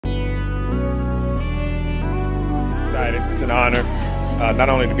excited. It's an honor not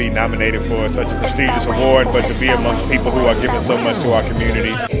only to be nominated for such a prestigious award, but to be amongst people who are giving so much to our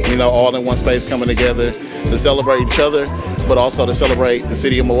community. You know, all in one space coming together to celebrate each other, but also to celebrate the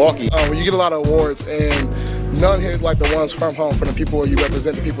city of Milwaukee. When you get a lot of awards and none hit like the ones from home, from the people you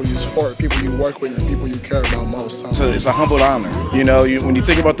represent, the people you support, people you work with, and people you care about most. So it's a humble honor. You know, when you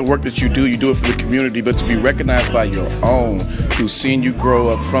think about the work that you do it for the community, but to be recognized by your own, who's seen you grow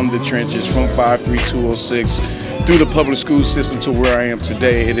up from the trenches, from 53206, through the public school system to where I am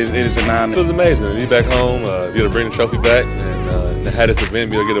today, it is an honor. It was amazing to be back home, be able to bring the trophy back, and to have this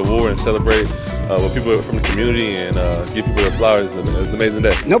event, be able to get an award and celebrate with people from the community and give people their flowers. It was an amazing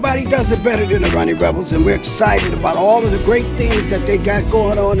day. Nobody does it better than the Running Rebels, and we're excited about all of the great things that they got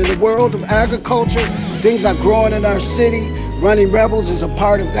going on in the world of agriculture. Things are growing in our city. Running Rebels is a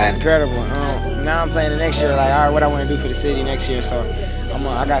part of that. Incredible. Now I'm planning next year, like, all right, what I want to do for the city next year. So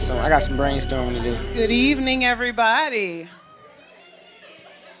I got some brainstorming to do. Good evening, everybody.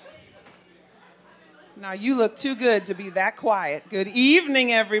 Now you look too good to be that quiet. Good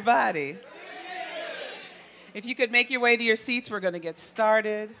evening, everybody. If you could make your way to your seats, we're going to get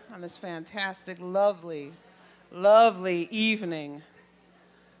started on this fantastic, lovely, lovely evening.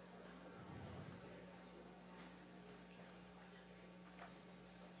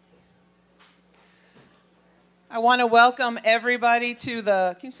 I want to welcome everybody to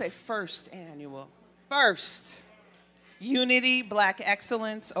the, can you say first Unity Black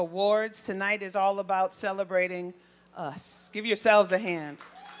Excellence Awards. Tonight is all about celebrating us. Give yourselves a hand.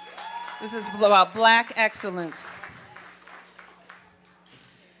 This is about Black excellence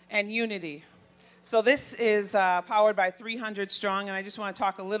and unity. So this is powered by 300 Strong, and I just want to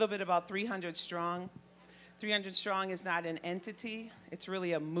talk a little bit about 300 Strong. 300 Strong is not an entity, it's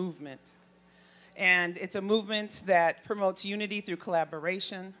really a movement. And it's a movement that promotes unity through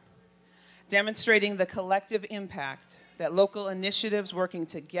collaboration, demonstrating the collective impact that local initiatives working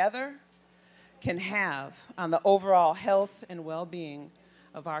together can have on the overall health and well-being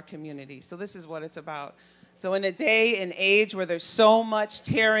of our community. So this is what it's about. So in a day and age where there's so much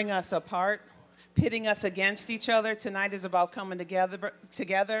tearing us apart, pitting us against each other, tonight is about coming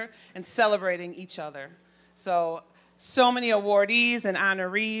together and celebrating each other. So many awardees and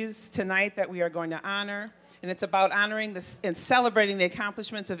honorees tonight that we are going to honor. And it's about honoring and celebrating the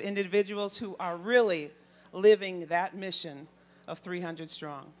accomplishments of individuals who are really living that mission of 300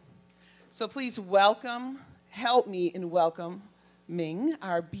 Strong. So please help me in welcoming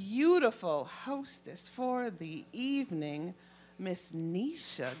our beautiful hostess for the evening, Miss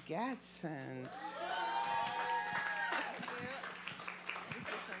Nisha Gadsden.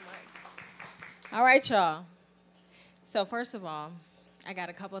 All right, y'all. So first of all, I got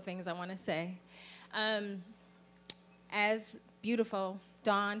a couple of things I want to say. As beautiful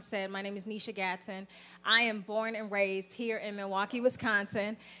Dawn said, my name is Nisha Gadsden. I am born and raised here in Milwaukee,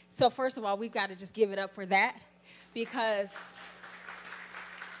 Wisconsin. So first of all, we've got to just give it up for that, because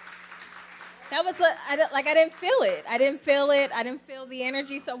that was I didn't feel it. I didn't feel the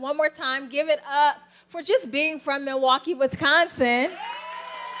energy. So one more time, give it up for just being from Milwaukee, Wisconsin.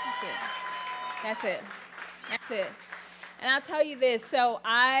 That's it. And I'll tell you this, so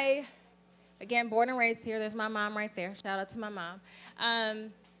again, born and raised here. There's my mom right there. Shout out to my mom.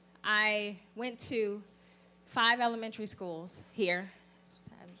 I went to 5 elementary schools here.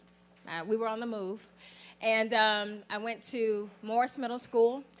 We were on the move. And I went to Morris Middle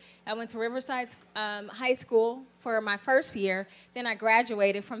School. I went to Riverside High School for my first year. Then I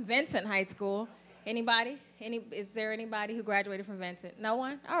graduated from Vincent High School. Anybody? Is there anybody who graduated from Vincent? No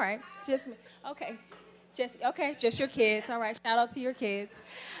one? All right. Just me. Okay. Just your kids. All right, shout out to your kids.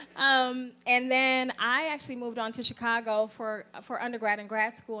 And then I actually moved on to Chicago for undergrad and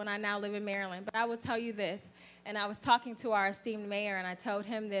grad school, and I now live in Maryland. But I will tell you this, and I was talking to our esteemed mayor, and I told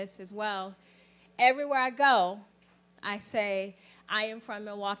him this as well. Everywhere I go, I say, I am from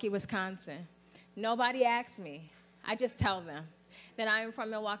Milwaukee, Wisconsin. Nobody asks me. I just tell them that I am from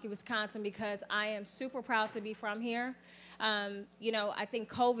Milwaukee, Wisconsin, because I am super proud to be from here. You know, I think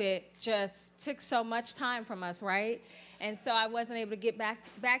COVID just took so much time from us, right? And so I wasn't able to get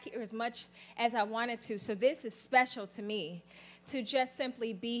back here as much as I wanted to. So this is special to me, to just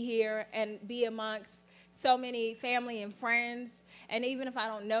simply be here and be amongst so many family and friends. And even if I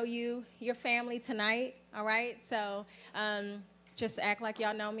don't know you, you're family tonight, all right? So just act like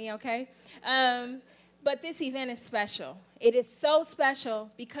y'all know me, okay? But this event is special. It is so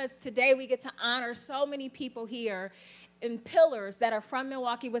special because today we get to honor so many people here and pillars that are from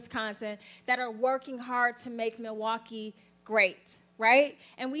Milwaukee, Wisconsin, that are working hard to make Milwaukee great, right?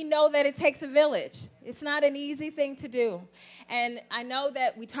 And we know that it takes a village. It's not an easy thing to do. And I know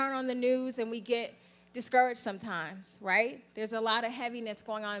that we turn on the news and we get discouraged sometimes, right? There's a lot of heaviness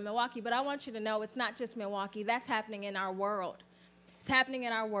going on in Milwaukee, but I want you to know it's not just Milwaukee. That's happening in our world. It's happening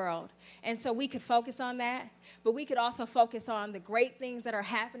in our world. And so we could focus on that, but we could also focus on the great things that are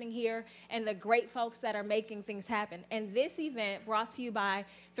happening here and the great folks that are making things happen. And this event, brought to you by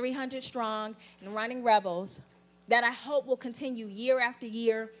 300 Strong and Running Rebels, that I hope will continue year after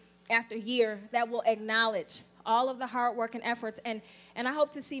year after year, that will acknowledge all of the hard work and efforts. And I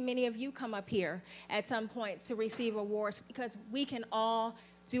hope to see many of you come up here at some point to receive awards, because we can all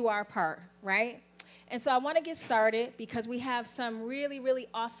do our part, right? And so I want to get started because we have some really, really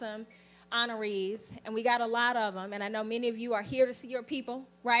awesome honorees, and we got a lot of them. And I know many of you are here to see your people,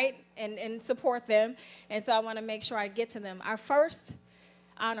 right, and support them. And so I want to make sure I get to them. Our first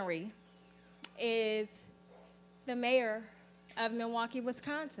honoree is the mayor of Milwaukee,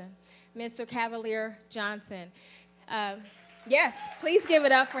 Wisconsin, Mr. Cavalier Johnson. Yes, please give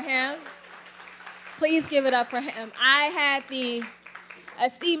it up for him. Please give it up for him. I had the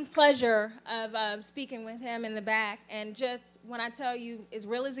esteemed pleasure of speaking with him in the back, and just when I tell you, as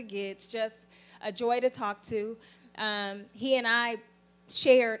real as it gets, just a joy to talk to. He and I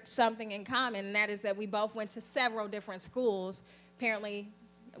shared something in common, and that is that we both went to several different schools. Apparently,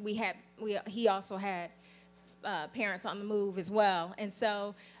 he also had parents on the move as well. And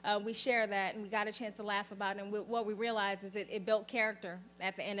so we share that, and we got a chance to laugh about it. And what we realized is it built character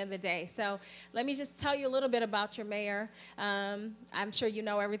at the end of the day. So let me just tell you a little bit about your mayor. I'm sure you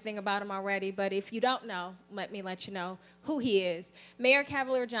know everything about him already, but if you don't know, let me let you know who he is. Mayor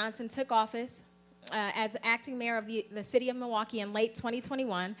Cavalier Johnson took office as acting mayor of the city of Milwaukee in late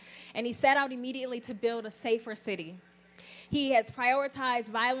 2021, and he set out immediately to build a safer city. He has prioritized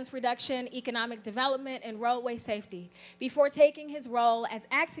violence reduction, economic development, and roadway safety. Before taking his role as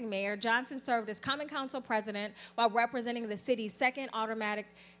acting mayor, Johnson served as Common Council president while representing the city's 2nd Automatic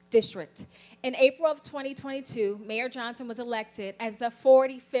District. In April of 2022, Mayor Johnson was elected as the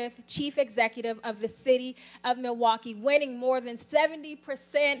 45th chief executive of the city of Milwaukee, winning more than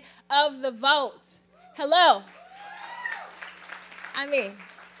 70% of the vote. Hello. I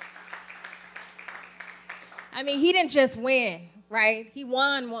mean, he didn't just win, right? He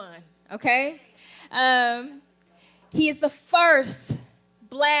won one, okay? He is the first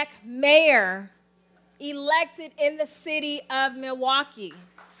black mayor elected in the city of Milwaukee.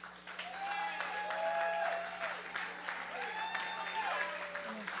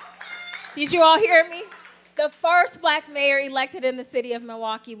 Did you all hear me? The first black mayor elected in the city of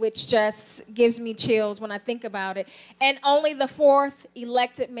Milwaukee, which just gives me chills when I think about it. And only the 4th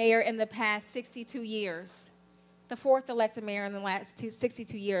elected mayor in the past 62 years. The 4th elected mayor in the last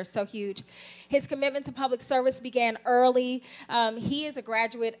 62 years, so huge. His commitment to public service began early. He is a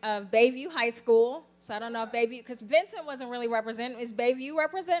graduate of Bayview High School. So I don't know if Bayview, because Vincent wasn't really representing. Is Bayview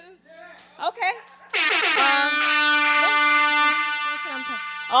representing? Okay.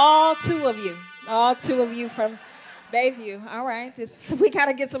 All two of you from Bayview. All right, we got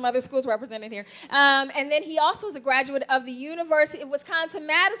to get some other schools represented here. And then he also is a graduate of the University of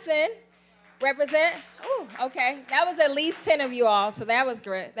Wisconsin-Madison. Represent? Ooh, okay. That was at least 10 of you all, so that was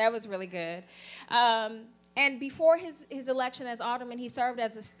great. That was really good. And before his election as alderman, he served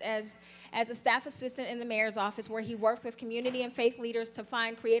as a staff assistant in the mayor's office, where he worked with community and faith leaders to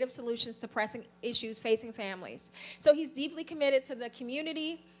find creative solutions to pressing issues facing families. So he's deeply committed to the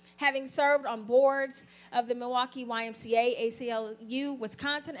community, having served on boards of the Milwaukee YMCA, ACLU,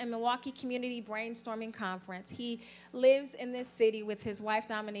 Wisconsin, and Milwaukee Community Brainstorming Conference. He lives in this city with his wife,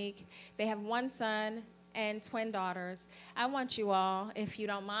 Dominique. They have 1 son and twin daughters. I want you all, if you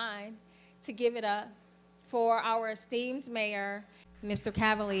don't mind, to give it up for our esteemed mayor, Mr.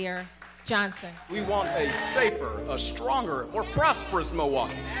 Cavalier Johnson. We want a safer, a stronger, more prosperous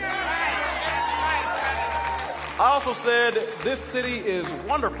Milwaukee. I also said this city is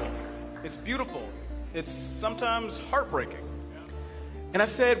wonderful, it's beautiful, it's sometimes heartbreaking. And I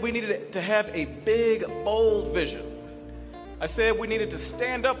said we needed to have a big, bold vision. I said we needed to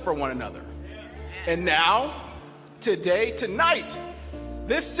stand up for one another. And now, today, tonight,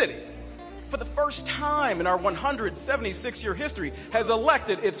 this city, for the first time in our 176-year history, has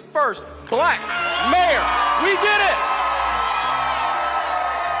elected its first black mayor. We did it!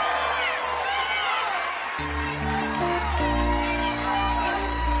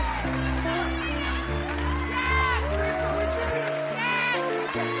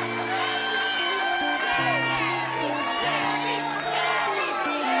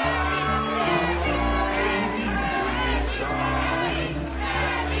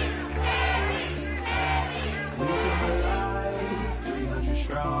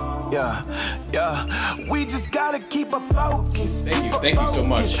 We just gotta keep a focus. Thank you so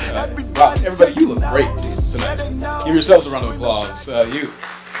much. Wow, everybody, you look great tonight. Give yourselves a round of applause. You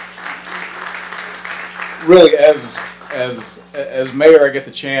really, as mayor, I get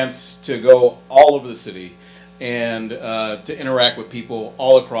the chance to go all over the city and to interact with people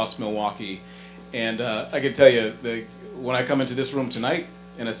all across Milwaukee. And I can tell you, when I come into this room tonight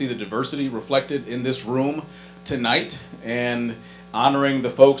and I see the diversity reflected in this room tonight, and honoring the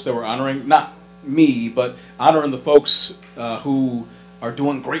folks that we're honoring, not me, but honoring the folks who are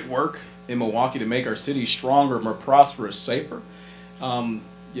doing great work in Milwaukee to make our city stronger, more prosperous, safer.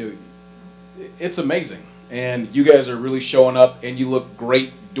 It's amazing. And you guys are really showing up, and you look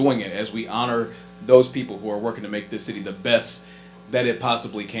great doing it as we honor those people who are working to make this city the best that it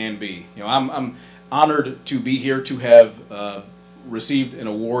possibly can be. I'm honored to be here, to have received an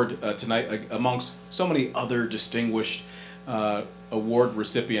award tonight amongst so many other distinguished award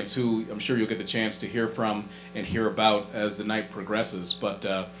recipients who I'm sure you'll get the chance to hear from and hear about as the night progresses. But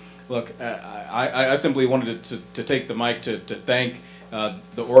look, I simply wanted to take the mic to thank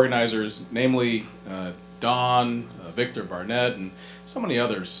the organizers, namely Dawn, Victor Barnett, and so many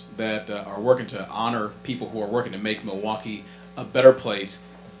others that are working to honor people who are working to make Milwaukee a better place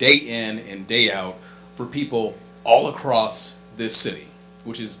day in and day out for people all across this city,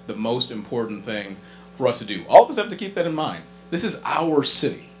 which is the most important thing for us to do. All of us have to keep that in mind. This is our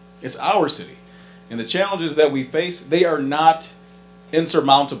city. It's our city. And the challenges that we face, they are not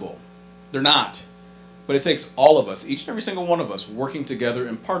insurmountable. They're not. But it takes all of us, each and every single one of us, working together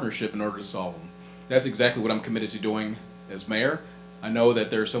in partnership in order to solve them. That's exactly what I'm committed to doing as mayor. I know that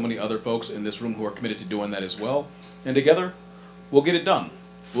there are so many other folks in this room who are committed to doing that as well. And together, we'll get it done.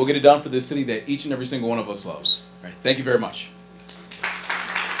 We'll get it done for this city that each and every single one of us loves. All right, thank you very much.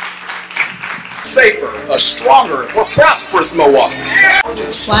 Safer, a stronger, more prosperous Milwaukee.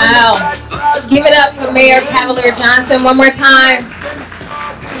 Wow. Give it up for Mayor Cavalier Johnson one more time.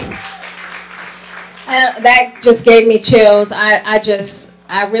 That just gave me chills.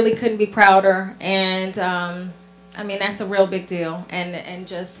 I really couldn't be prouder. And I mean, that's a real big deal. And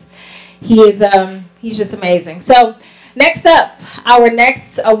just, he's just amazing. So next up, our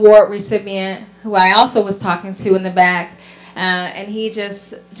next award recipient, who I also was talking to in the back, and he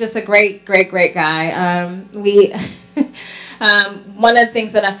just a great guy. One of the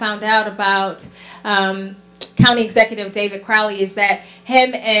things that I found out about County Executive David Crowley is that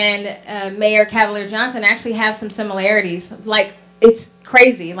him and Mayor Cavalier Johnson actually have some similarities. Like, it's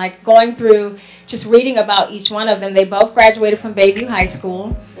crazy. Like, going through, just reading about each one of them. They both graduated from Bayview High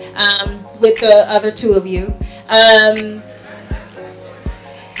School with the other two of you.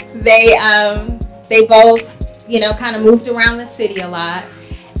 They both, you know, kind of moved around the city a lot.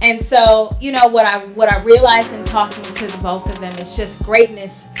 And so, you know, what I realized in talking to the both of them is just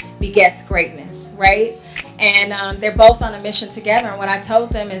greatness begets greatness, right? And they're both on a mission together. And what I told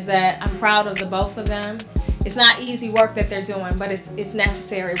them is that I'm proud of the both of them. It's not easy work that they're doing, but it's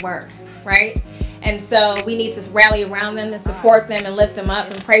necessary work, right? And so we need to rally around them and support them and lift them up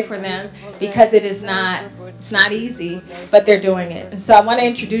and pray for them, because it's not easy, but they're doing it. And so I want to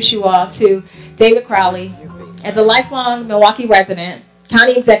introduce you all to David Crowley. As a lifelong Milwaukee resident,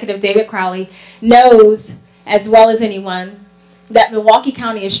 County Executive David Crowley knows as well as anyone that Milwaukee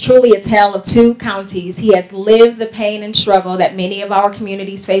County is truly a tale of two counties. He has lived the pain and struggle that many of our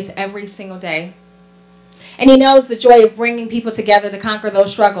communities face every single day. And he knows the joy of bringing people together to conquer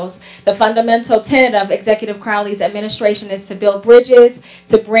those struggles. The fundamental tenet of Executive Crowley's administration is to build bridges,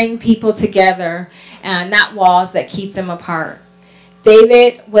 to bring people together, not walls that keep them apart.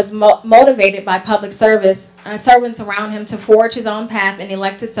 David was motivated by public service, servants around him, to forge his own path in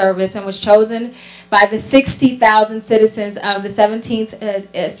elected service, and was chosen by the 60,000 citizens of the 17th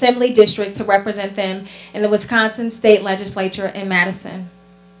Assembly District to represent them in the Wisconsin State Legislature in Madison.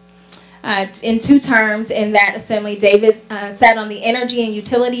 In 2 terms in that assembly, David sat on the Energy and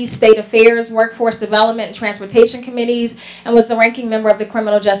Utilities, State Affairs, Workforce Development, and Transportation Committees, and was the ranking member of the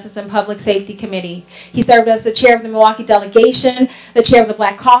Criminal Justice and Public Safety Committee. He served as the chair of the Milwaukee delegation, the chair of the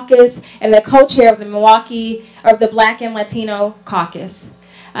Black Caucus, and the co-chair of the Black and Latino Caucus.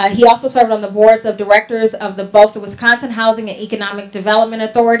 He also served on the boards of directors of both the Wisconsin Housing and Economic Development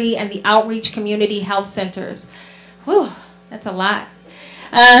Authority and the Outreach Community Health Centers. Whew, that's a lot.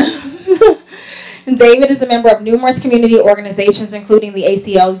 David is a member of numerous community organizations, including the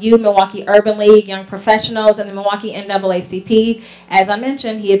ACLU, Milwaukee Urban League, Young Professionals, and the Milwaukee NAACP. As I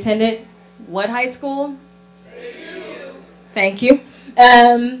mentioned, he attended what high school? Thank you.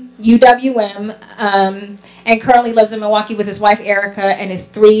 UWM, and currently lives in Milwaukee with his wife Erica and his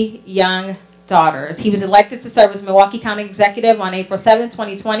 3 young daughters. He was elected to serve as Milwaukee County Executive on April 7,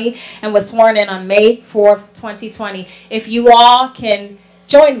 2020, and was sworn in on May 4th, 2020. If you all can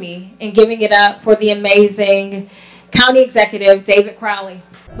join me in giving it up for the amazing County Executive, David Crowley.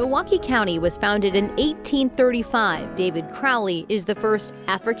 Milwaukee County was founded in 1835. David Crowley is the first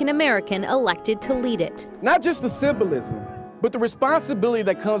African American elected to lead it. Not just the symbolism, but the responsibility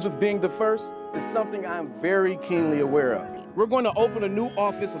that comes with being the first is something I'm very keenly aware of. We're going to open a new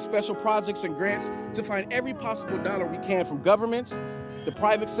office of special projects and grants to find every possible dollar we can from governments, the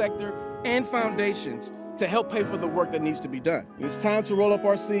private sector, and foundations to help pay for the work that needs to be done. It's time to roll up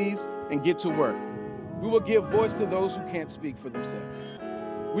our sleeves and get to work. We will give voice to those who can't speak for themselves.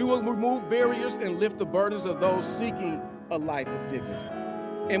 We will remove barriers and lift the burdens of those seeking a life of dignity.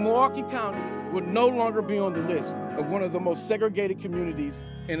 And Milwaukee County will no longer be on the list of one of the most segregated communities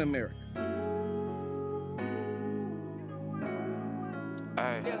in America.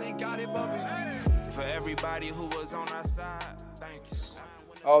 For everybody who was on our side, thank you.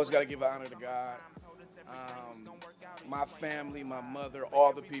 I always got to give honor to God. My family, my mother,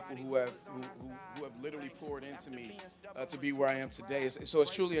 all the people who have literally poured into me to be where I am today. So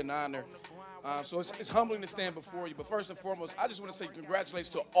it's truly an honor. So it's humbling to stand before you. But first and foremost, I just want to say congratulations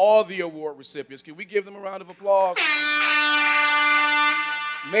to all the award recipients. Can we give them a round of applause?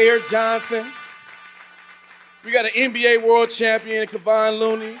 Mayor Johnson. We got an NBA world champion, Kevon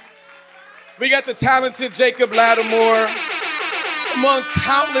Looney. We got the talented Jacob Lattimore, among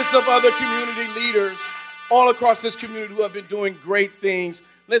countless of other community leaders all across this community who have been doing great things.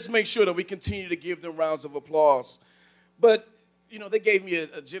 Let's make sure that we continue to give them rounds of applause. But, you know, they gave me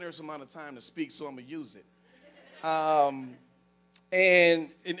a generous amount of time to speak, so I'm going to use it. And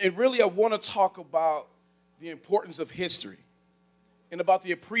really, I want to talk about the importance of history and about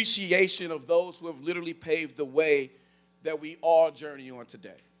the appreciation of those who have literally paved the way that we all journey on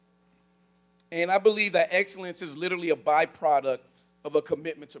today. And I believe that excellence is literally a byproduct of a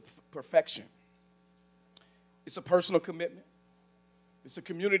commitment to perfection. It's a personal commitment. It's a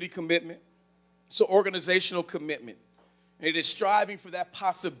community commitment. It's an organizational commitment. And it is striving for that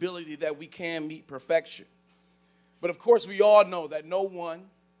possibility that we can meet perfection. But of course, we all know that no one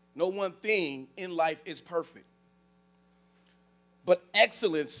thing in life is perfect. But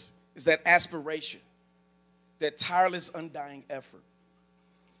excellence is that aspiration, that tireless, undying effort.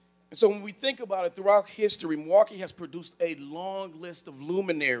 And so when we think about it, throughout history, Milwaukee has produced a long list of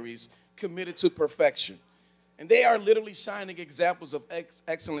luminaries committed to perfection. And they are literally shining examples of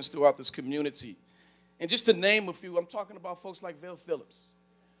excellence throughout this community. And just to name a few, I'm talking about folks like Vale Phillips.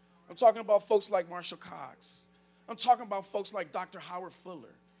 I'm talking about folks like Marshall Cox. I'm talking about folks like Dr. Howard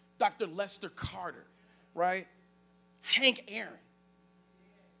Fuller, Dr. Lester Carter, right? Hank Aaron.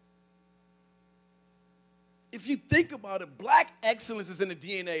 If you think about it, black excellence is in the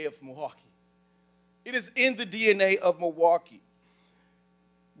DNA of Milwaukee. It is in the DNA of Milwaukee.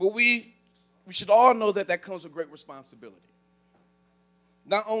 But we should all know that that comes with great responsibility.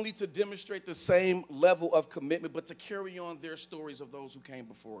 Not only to demonstrate the same level of commitment, but to carry on their stories of those who came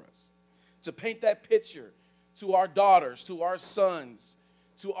before us. To paint that picture to our daughters, to our sons,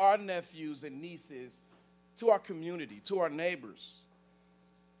 to our nephews and nieces, to our community, to our neighbors.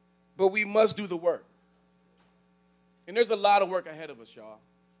 But we must do the work. And there's a lot of work ahead of us, y'all.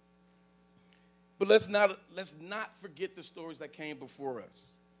 But let's not forget the stories that came before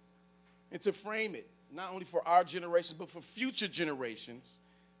us. And to frame it, not only for our generations, but for future generations,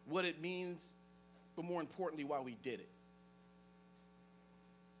 what it means, but more importantly, why we did it.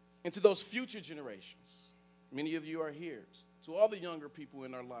 And to those future generations, many of you are here, to all the younger people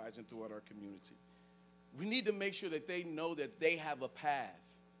in our lives and throughout our community, we need to make sure that they know that they have a path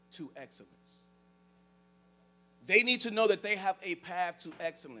to excellence. They need to know that they have a path to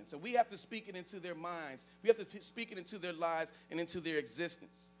excellence. And we have to speak it into their minds. We have to speak it into their lives and into their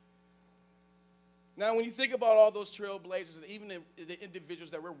existence. Now, when you think about all those trailblazers and even the individuals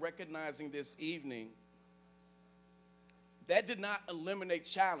that we're recognizing this evening, that did not eliminate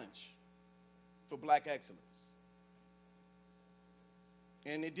challenge for black excellence.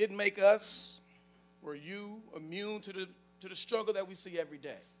 And it didn't make us or you immune to the struggle that we see every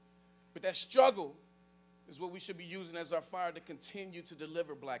day. But that struggle is what we should be using as our fire to continue to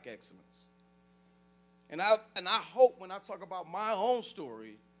deliver black excellence. And I hope when I talk about my own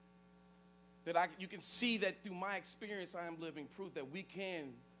story that you can see that through my experience I am living proof that we can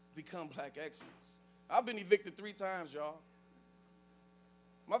become black excellence. I've been evicted 3 times, y'all.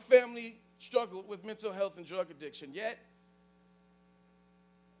 My family struggled with mental health and drug addiction, yet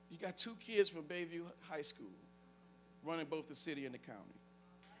you got 2 kids from Bayview High School running both the city and the county.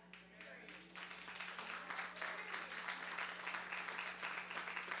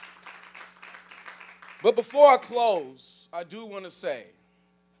 But before I close, I do want to say,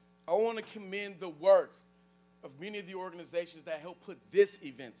 I want to commend the work of many of the organizations that helped put this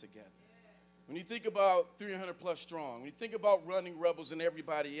event together. When you think about 300 Plus Strong, when you think about Running Rebels and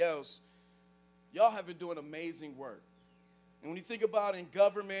everybody else, y'all have been doing amazing work. And when you think about in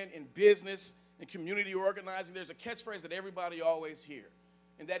government, in business, in community organizing, there's a catchphrase that everybody always hears,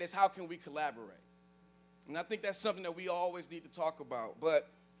 and that is, how can we collaborate? And I think that's something that we always need to talk about. But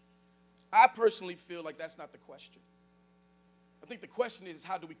I personally feel like that's not the question. I think the question is,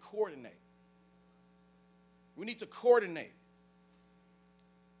 how do we coordinate? We need to coordinate.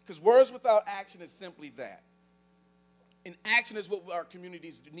 Because words without action is simply that. And action is what our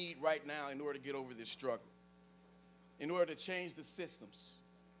communities need right now in order to get over this struggle, in order to change the systems,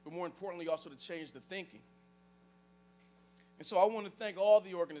 but more importantly also to change the thinking. And so I want to thank all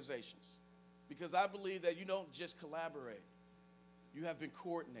the organizations, because I believe that you don't just collaborate, you have been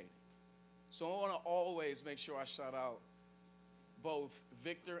coordinating. So I want to always make sure I shout out both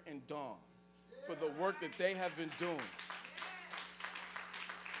Victor and Dawn for the work that they have been doing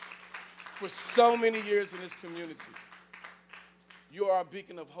for so many years in this community. You are a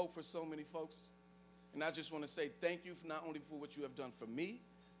beacon of hope for so many folks. And I just want to say thank you for not only for what you have done for me,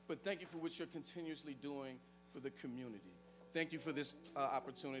 but thank you for what you're continuously doing for the community. Thank you for this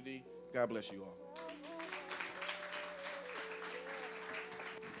opportunity. God bless you all.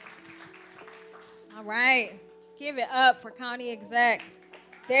 All right. Give it up for County Exec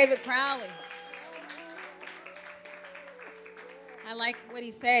David Crowley. I like what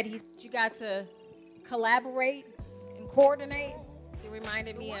he said. You got to collaborate and coordinate. It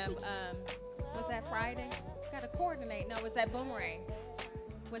reminded me of, was that Friday? Got to coordinate. No, was that Boomerang?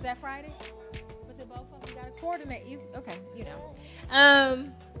 Was that Friday? Was it both of them? You got to coordinate. Okay, you know.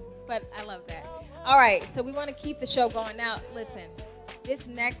 But I love that. All right, so we want to keep the show going. Now, listen, this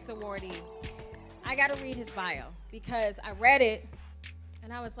next awardee, I got to read his bio because I read it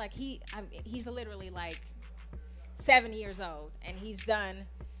and I was like, he's literally like 7 years old and he's done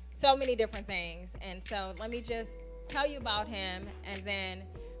so many different things. And so let me just tell you about him and then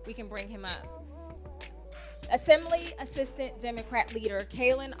we can bring him up. Assembly Assistant Democrat Leader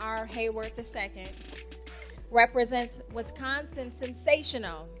Kalen R. Hayworth II represents Wisconsin's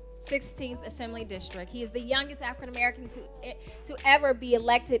sensational 16th Assembly District. He is the youngest African American to ever be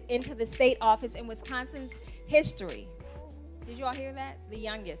elected into the state office in Wisconsin's history. Did you all hear that? The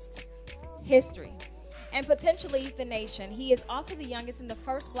youngest. History. And potentially the nation. He is also the youngest and the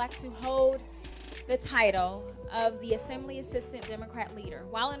first black to hold the title of the Assembly Assistant Democrat Leader.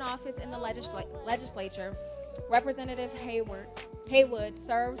 While in office in the legislature, Representative Haywood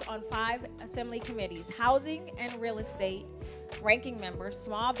serves on 5 assembly committees: Housing and Real Estate, Ranking Member,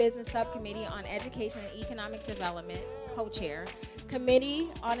 Small Business Subcommittee on Education and Economic Development, Co-Chair, Committee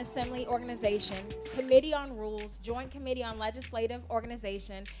on Assembly Organization, Committee on Rules, Joint Committee on Legislative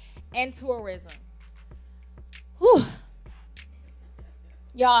Organization, and Tourism. Whew.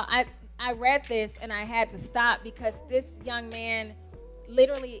 Y'all, I read this and I had to stop because this young man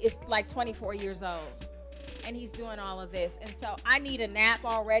literally is like 24 years old and he's doing all of this. And so I need a nap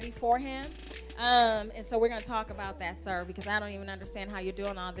already for him. And so we're going to talk about that, sir, because I don't even understand how you're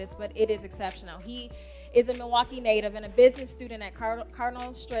doing all this, but it is exceptional. He is a Milwaukee native and a business student at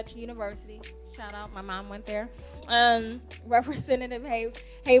Cardinal Stretch University. Shout out, my mom went there. Representative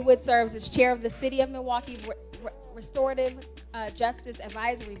Haywood serves as chair of the City of Milwaukee Restorative Justice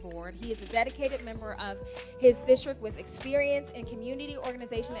Advisory Board. He is a dedicated member of his district with experience in community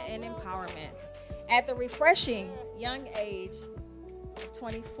organization and empowerment. At the refreshing young age of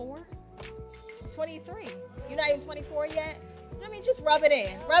 24, 23. You're not even 24 yet? I mean, just rub it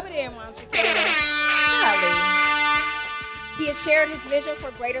in. Rub it in, why don't you, He has shared his vision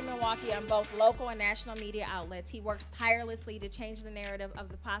for Greater Milwaukee on both local and national media outlets. He works tirelessly to change the narrative of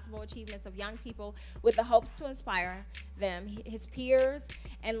the possible achievements of young people with the hopes to inspire them, his peers,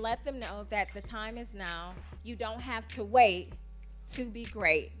 and let them know that the time is now. You don't have to wait to be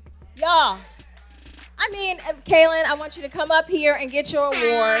great. Y'all, I mean, Kalen, I want you to come up here and get your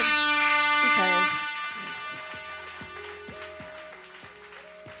award because...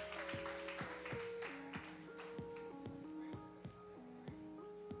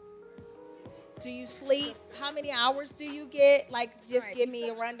 Do you sleep? How many hours do you get? Like, just give me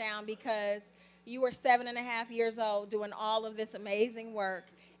a rundown because you were 7.5 years old doing all of this amazing work,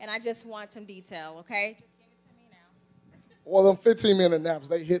 and I just want some detail, okay? Just give it to me now. Well, them 15-minute naps,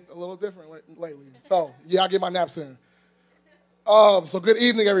 they hit a little different lately. So, yeah, I get my naps in. So good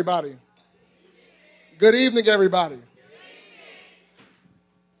evening, everybody. Good evening, everybody.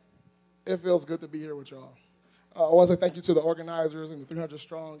 It feels good to be here with y'all. I want to say thank you to the organizers and the 300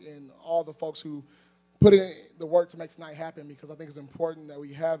 Strong and all the folks who put in the work to make tonight happen, because I think it's important that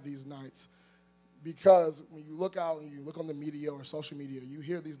we have these nights. Because when you look out and you look on the media or social media, you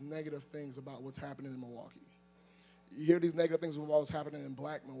hear these negative things about what's happening in Milwaukee. You hear these negative things about what's happening in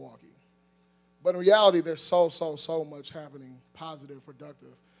Black Milwaukee. But in reality, there's so much happening, positive,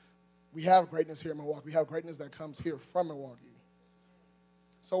 productive. We have greatness here in Milwaukee. We have greatness that comes here from Milwaukee.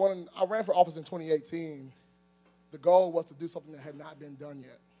 So when I ran for office in 2018, the goal was to do something that had not been done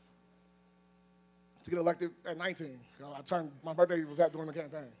yet. To get elected at 19. My birthday was during the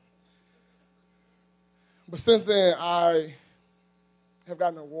campaign. But since then, I have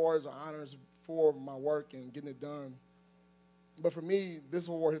gotten awards or honors for my work and getting it done. But for me, this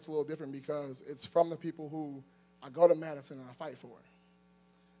award hits a little different because it's from the people who I go to Madison and I fight for.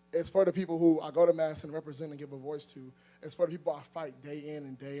 It's for the people who I go to Madison and represent and give a voice to. It's for the people I fight day in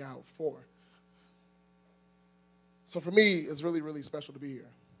and day out for. So for me, it's really, really special to be here.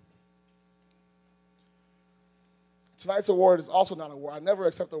 Tonight's award is also not an award. I never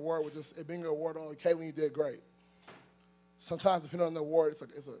accept the award with just it being an award on, Kaylen, you did great. Sometimes, depending on the award,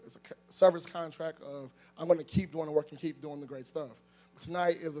 it's a service contract of I'm going to keep doing the work and keep doing the great stuff. But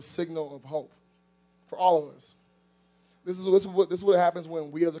tonight is a signal of hope for all of us. This is what happens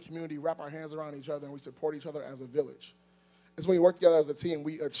when we as a community wrap our hands around each other and we support each other as a village. It's when we work together as a team,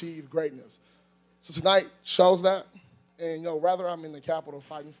 we achieve greatness. So tonight shows that. And, rather I'm in the Capitol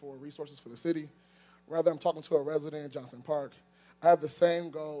fighting for resources for the city, rather I'm talking to a resident in Johnson Park, I have the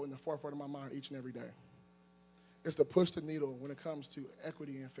same goal in the forefront of my mind each and every day. It's to push the needle when it comes to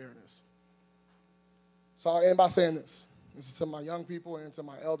equity and fairness. So I'll end by saying this. This is to my young people and to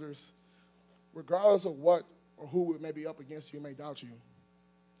my elders. Regardless of what or who may be up against you, may doubt you,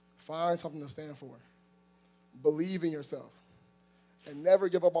 find something to stand for. Believe in yourself. And never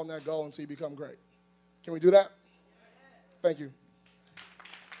give up on that goal until you become great. Can we do that? Thank you.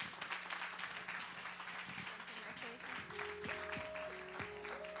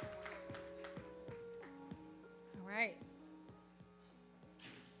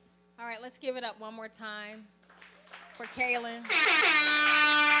 All right, let's give it up one more time for Kaylen.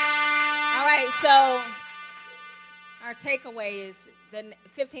 All right, so our takeaway is the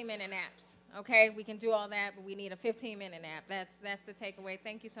 15-minute naps. Okay, we can do all that, but we need a 15-minute nap. That's the takeaway.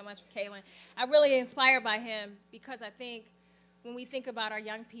 Thank you so much for Kaylen. I'm really inspired by him because I think when we think about our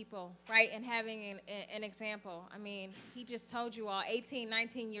young people, right, and having an example, I mean, he just told you all, 18,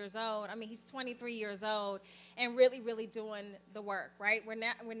 19 years old. I mean, he's 23 years old and really, really doing the work, right?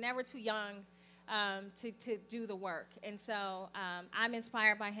 We're never too young to do the work. And so I'm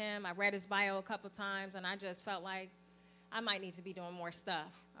inspired by him. I read his bio a couple times, and I just felt like I might need to be doing more stuff,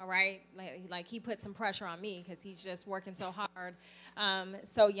 all right? Like he put some pressure on me because he's just working so hard,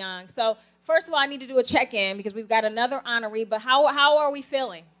 so young. So first of all, I need to do a check-in because we've got another honoree, but how are we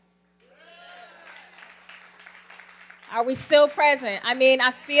feeling? Are we still present? I mean,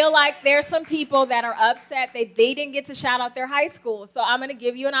 I feel like there's some people that are upset they didn't get to shout out their high school. So I'm going to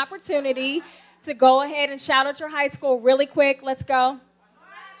give you an opportunity to go ahead and shout out your high school really quick. Let's go.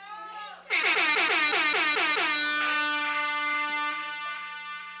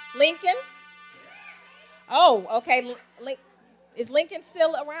 Lincoln? Oh, okay. Is Lincoln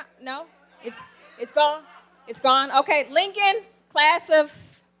still around? No? It's gone? It's gone? Okay, Lincoln, class of...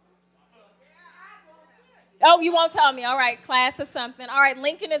 Oh, you won't tell me. All right, class of something. All right,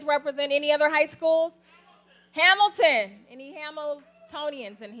 Lincoln is representing any other high schools? Hamilton. Any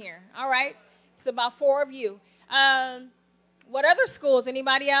Hamiltonians in here? All right. It's about 4 of you. What other schools?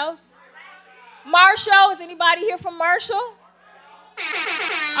 Anybody else? Marshall. Is anybody here from Marshall?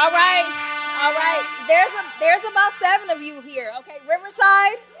 All right. All right. There's about 7 of you here. Okay.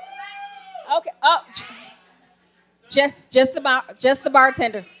 Riverside? Okay. Oh, just the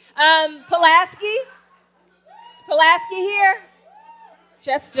bartender. Pulaski? Is Pulaski here?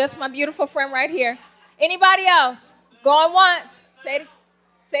 Just my beautiful friend right here. Anybody else? Going once. Say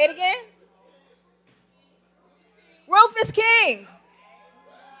it again. Rufus King.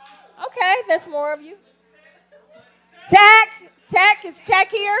 Okay, that's more of you. Tech, is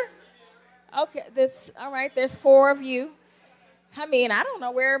Tech here? Okay, all right, there's 4 of you. I mean, I don't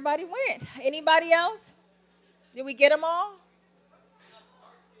know where everybody went. Anybody else? Did we get them all?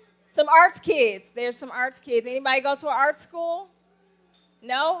 Some arts kids. There's some arts kids. Anybody go to an art school?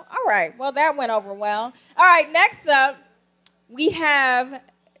 No? All right, well, that went over well. All right, next up, we have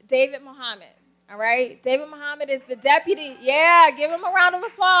David Muhammad. All right, David Muhammad is the deputy. Yeah, give him a round of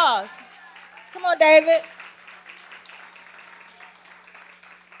applause. Come on, David.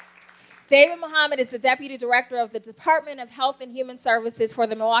 David Muhammad is the deputy director of the Department of Health and Human Services for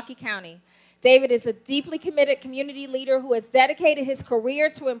the Milwaukee County. David is a deeply committed community leader who has dedicated his career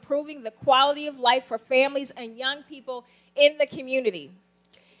to improving the quality of life for families and young people in the community.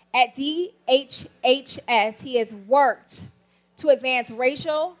 At DHHS, he has worked to advance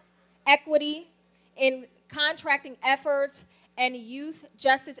racial equity in contracting efforts and youth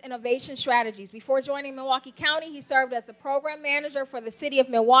justice innovation strategies. Before joining Milwaukee County, he served as the program manager for the City of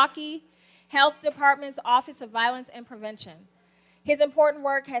Milwaukee Health Department's Office of Violence and Prevention. His important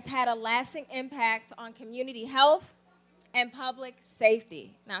work has had a lasting impact on community health and public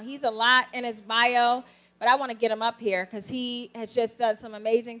safety. Now, he's a lot in his bio, but I want to get him up here because he has just done some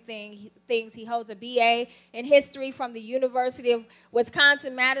amazing things. He holds a BA in history from the University of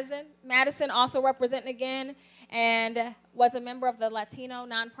Wisconsin-Madison, also representing again, and was a member of the Latino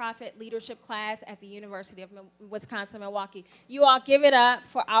nonprofit leadership class at the University of Wisconsin-Milwaukee. You all give it up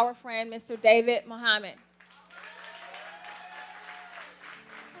for our friend, Mr. David Muhammad.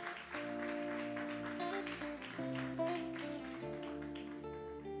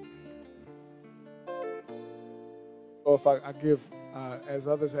 So if I give, as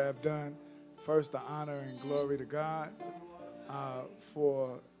others have done, first the honor and glory to God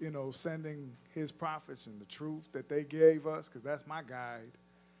for, sending his prophets and the truth that they gave us, because that's my guide.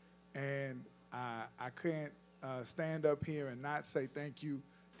 And I can't stand up here and not say thank you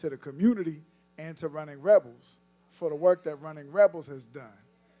to the community and to Running Rebels for the work that Running Rebels has done.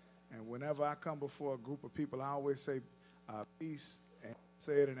 And whenever I come before a group of people, I always say peace, and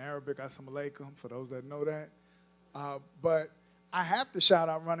say it in Arabic, assalamu alaikum, for those that know that. But I have to shout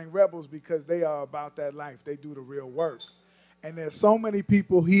out Running Rebels because they are about that life. They do the real work. And there's so many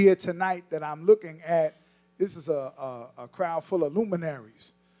people here tonight that I'm looking at. This is a crowd full of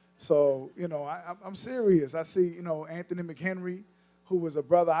luminaries. So, I'm serious. I see, Anthony McHenry, who was a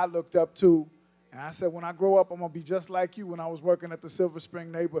brother I looked up to. And I said, when I grow up, I'm going to be just like you when I was working at the Silver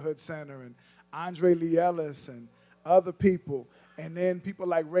Spring Neighborhood Center, and Andre Lee Ellis and other people. And then people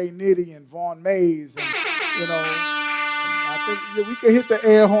like Ray Nitty and Vaughn Mays and, I think we can hit the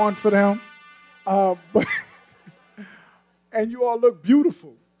air horn for them. But and you all look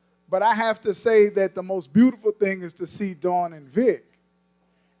beautiful. But I have to say that the most beautiful thing is to see Dawn and Vic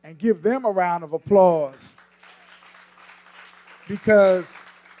and give them a round of applause. Because,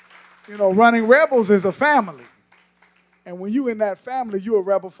 Running Rebels is a family. And when you're in that family, you're a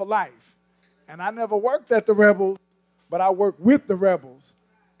rebel for life. And I never worked at the Rebels, but I worked with the Rebels.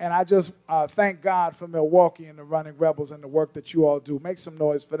 And I just thank God for Milwaukee and the Running Rebels and the work that you all do. Make some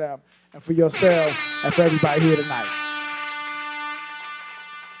noise for them and for yourselves and for everybody here tonight.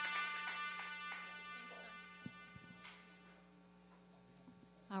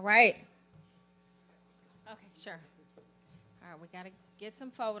 All right. Okay, sure. All right, we got to get some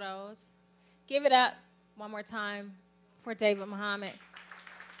photos. Give it up one more time for David Muhammad.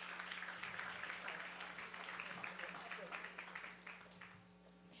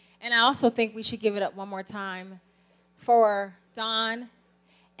 And I also think we should give it up one more time for Don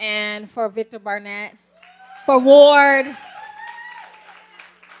and for Victor Barnett, for Ward,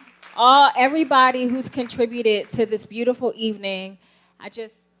 everybody who's contributed to this beautiful evening. I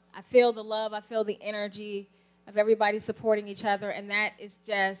feel the love, I feel the energy of everybody supporting each other, and that is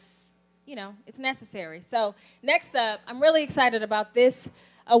just, it's necessary. So next up, I'm really excited about this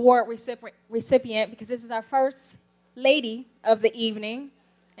award recipient because this is our first lady of the evening.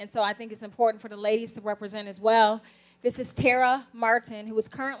 And so I think it's important for the ladies to represent as well. This is Tara Martin, who is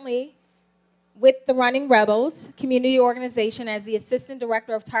currently with the Running Rebels community organization as the Assistant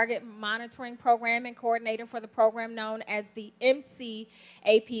Director of Target Monitoring Program and Coordinator for the program known as the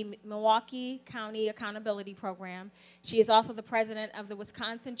MCAP, Milwaukee County Accountability Program. She is also the President of the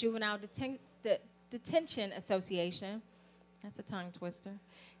Wisconsin Juvenile Detention Association. That's a tongue twister.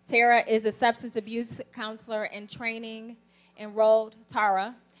 Tara is a substance abuse counselor in training enrolled.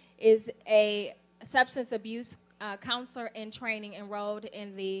 Tara is a substance abuse counselor in training enrolled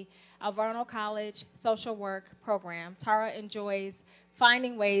in the Alverno College Social Work Program. Tara enjoys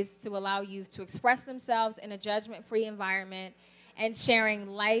finding ways to allow youth to express themselves in a judgment-free environment and sharing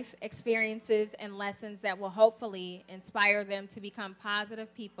life experiences and lessons that will hopefully inspire them to become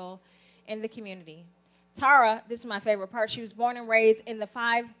positive people in the community. Tara, this is my favorite part, she was born and raised in the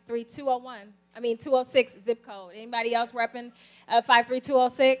 206 zip code. Anybody else repping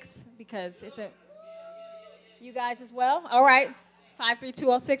 53206? Because it's you guys as well? All right,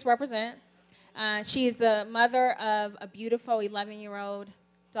 53206 represent. She is the mother of a beautiful 11-year-old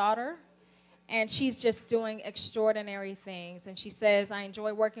daughter And she's just doing extraordinary things. And she says, I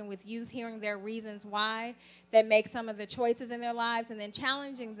enjoy working with youth, hearing their reasons why they make some of the choices in their lives, and then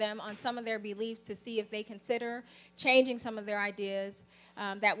challenging them on some of their beliefs to see if they consider changing some of their ideas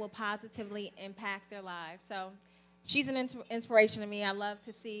that will positively impact their lives. So she's an inspiration to me. I love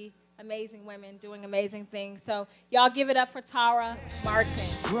to see amazing women doing amazing things. So y'all give it up for Tara Martin.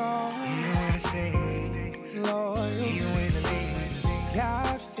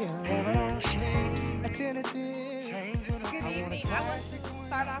 Good evening. I want to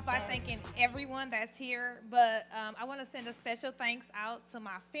start off by thanking everyone that's here, but I want to send a special thanks out to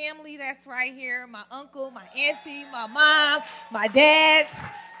my family that's right here, my uncle, my auntie, my mom, my dads,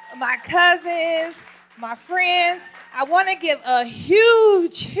 my cousins, my friends. I want to give a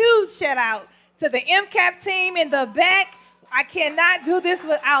huge shout out to the MCAP team in the back. I cannot do this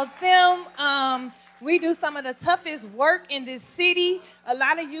without them. We do some of the toughest work in this city. A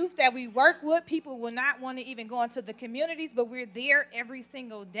lot of youth that we work with, people will not want to even go into the communities, but we're there every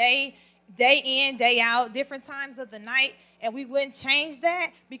single day, day in, day out, different times of the night, and we wouldn't change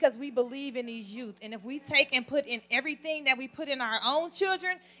that because we believe in these youth. And if we take and put in everything that we put in our own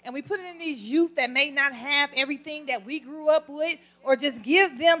children, and we put it in these youth that may not have everything that we grew up with, or just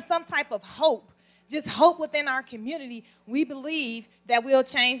give them some type of hope, just hope within our community, we believe that we'll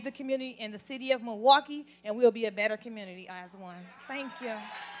change the community in the city of Milwaukee, and we'll be a better community as one. Thank you.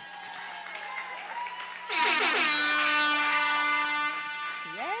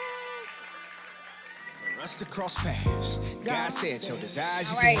 Yes. Rush to cross paths. God said your desires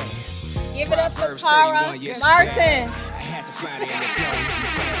you All right. can have. Give it up for Proverbs Tara 31 years Martin. ago. I had to fly there as long as you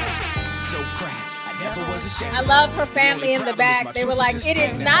tell. I'm so proud. I never was ashamed. I love her family in the back. They were like, it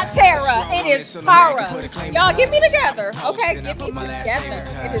is not Tara, it is Tara. Y'all get me together. Okay, get me together.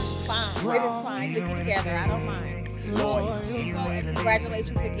 It is fine. It is fine. Get me together. I don't mind.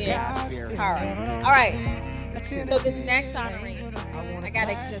 Congratulations again, Tara. All right. So this next honoree, I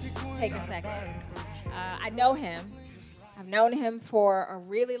gotta just take a second. I know him. I've known him for a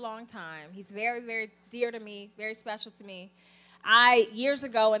really long time. He's very, very dear to me, very special to me. Years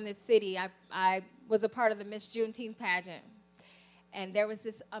ago in this city, I was a part of the Miss Juneteenth pageant. And there was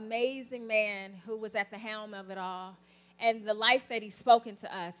this amazing man who was at the helm of it all. And the life that he's spoken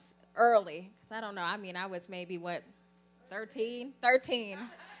to us early, because I don't know, I mean, I was maybe, 13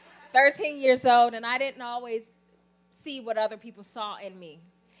 years old, and I didn't always see what other people saw in me.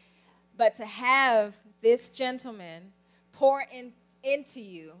 But to have this gentleman pour into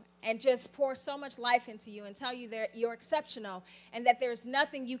you and just pour so much life into you and tell you that you're exceptional and that there's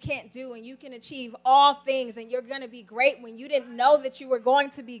nothing you can't do and you can achieve all things and you're going to be great when you didn't know that you were going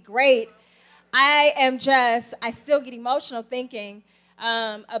to be great. I still get emotional thinking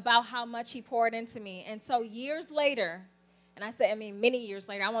about how much he poured into me. And so years later, and many years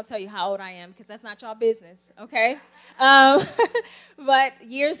later, I won't tell you how old I am because that's not y'all business, okay? But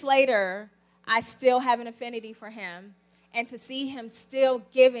years later, I still have an affinity for him. And to see him still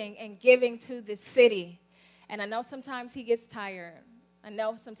giving and giving to this city. And I know sometimes he gets tired.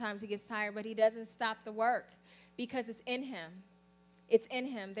 But he doesn't stop the work because it's in him. It's in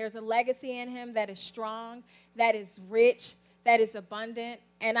him. There's a legacy in him that is strong, that is rich, that is abundant.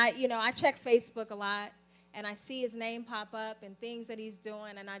 And I check Facebook a lot, and I see his name pop up and things that he's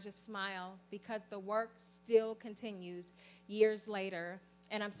doing, and I just smile because the work still continues years later,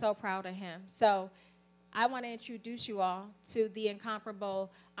 and I'm so proud of him. So I want to introduce you all to the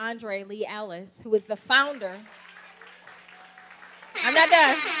incomparable Andre Lee Ellis, who is the founder. I'm not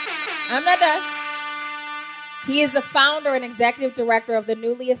done. He is the founder and executive director of the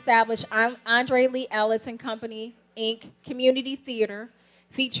newly established Andre Lee Ellis and Company, Inc. Community Theater,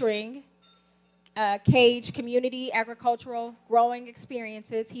 featuring Cage Community Agricultural Growing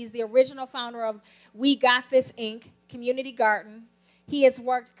Experiences. He's the original founder of We Got This, Inc., Community Garden. He has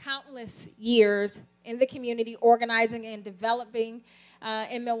worked countless years in the community, organizing and developing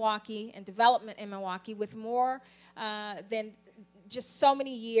in Milwaukee, and development in Milwaukee, with more than just so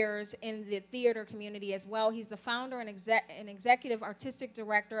many years in the theater community as well. He's the founder and executive artistic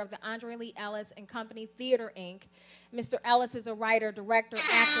director of the Andre Lee Ellis and Company Theater, Inc. Mr. Ellis is a writer, director,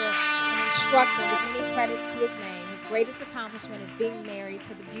 actor, and instructor with many credits to his name. His greatest accomplishment is being married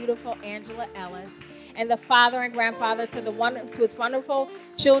to the beautiful Angela Ellis, and the father and grandfather to his wonderful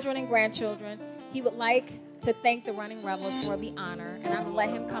children and grandchildren. He would like to thank the Running Rebels for the honor, and I'm going to let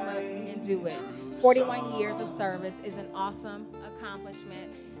him come up and do it. 41 years of service is an awesome accomplishment.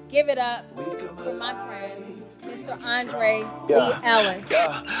 Give it up for my friend, Mr. Andre Lee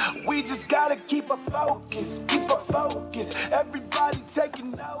Ellis. We just gotta keep a focus, Everybody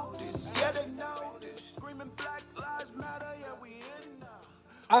taking notice, yeah, they notice. Screaming Black Lives Matter, yeah, we in now.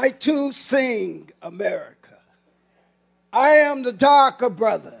 I too sing America. I am the darker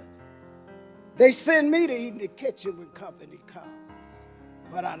brother. They send me to eat in the kitchen when company comes.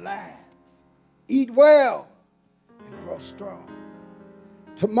 But I laugh, eat well, and grow strong.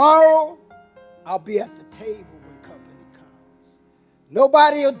 Tomorrow, I'll be at the table when company comes.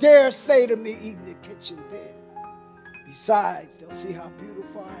 Nobody will dare say to me, eat in the kitchen then. Besides, they'll see how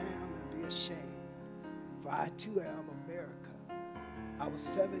beautiful I am and be ashamed. For I too am America. I was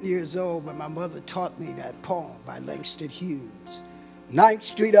 7 years old when my mother taught me that poem by Langston Hughes. 9th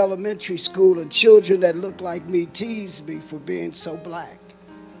Street Elementary School, and children that looked like me teased me for being so black.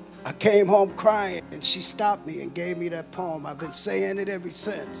 I came home crying, and she stopped me and gave me that poem. I've been saying it ever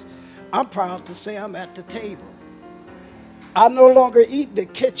since. I'm proud to say I'm at the table. I no longer eat in the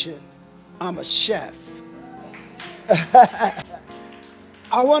kitchen. I'm a chef. I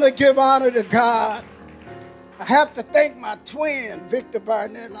want to give honor to God. I have to thank my twin, Victor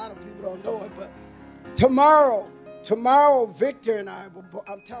Barnett. A lot of people don't know it, but tomorrow, Victor and I,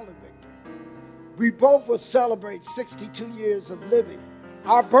 I'm telling Victor, we both will celebrate 62 years of living.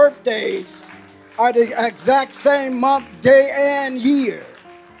 Our birthdays are the exact same month, day, and year.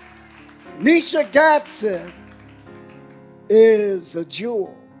 Nisha Gatson is a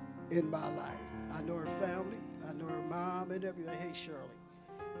jewel in my life. I know her family, I know her mom and everything. Hey, Shirley,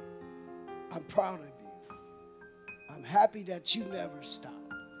 I'm proud of you. I'm happy that you never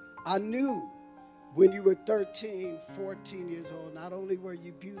stopped. I knew when you were 13, 14 years old, not only were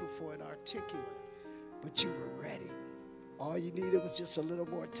you beautiful and articulate, but you were ready. All you needed was just a little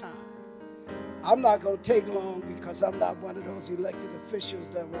more time. I'm not going to take long because I'm not one of those elected officials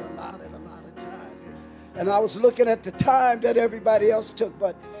that were allotted a lot of time. And I was looking at the time that everybody else took,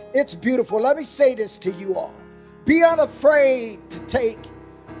 but it's beautiful. Let me say this to you all. Be unafraid to take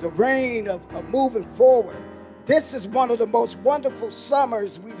the reign of moving forward. This is one of the most wonderful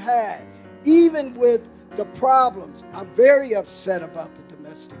summers we've had, even with the problems. I'm very upset about the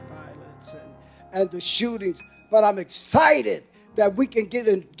domestic violence and the shootings, but I'm excited that we can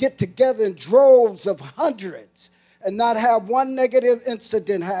get together in droves of hundreds and not have one negative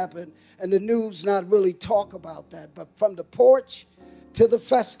incident happen and the news not really talk about that. But from the porch to the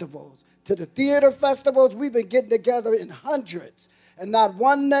festivals, to the theater festivals, we've been getting together in hundreds and not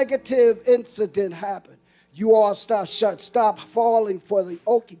one negative incident happened. You all stop falling for the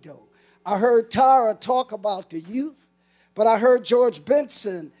okie doke. I heard Tara talk about the youth, but I heard George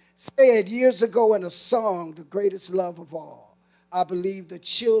Benson say it years ago in a song, The Greatest Love of All. I believe the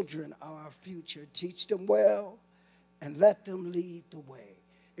children are our future. Teach them well and let them lead the way.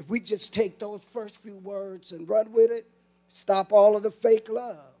 If we just take those first few words and run with it, stop all of the fake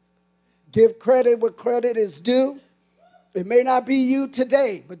love. Give credit where credit is due. It may not be you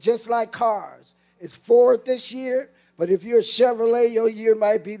today, but just like cars, it's Ford this year, but if you're a Chevrolet, your year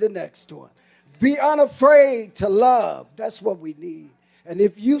might be the next one. Be unafraid to love. That's what we need. And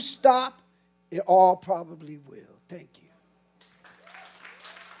if you stop, it all probably will. Thank you.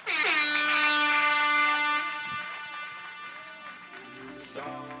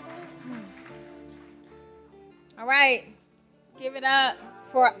 All right. Give it up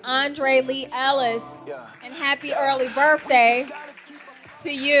for Andre Lee Ellis. And happy early birthday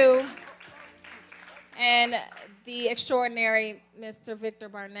to you and the extraordinary Mr. Victor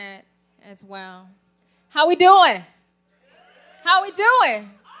Barnett as well. How we doing? How we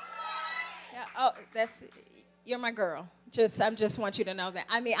doing? Yeah, oh, you're my girl. I just want you to know that.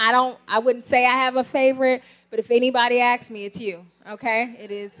 I mean, I wouldn't say I have a favorite, but if anybody asks me, it's you. Okay?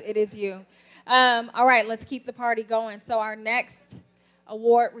 It is you. All right, let's keep the party going. So our next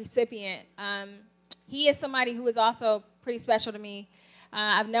award recipient, he is somebody who is also pretty special to me.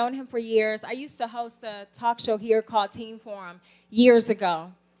 I've known him for years. I used to host a talk show here called Teen Forum years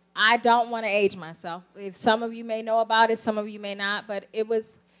ago. I don't want to age myself. If some of you may know about it, some of you may not, but it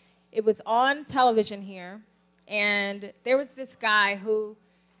was on television here, and there was this guy who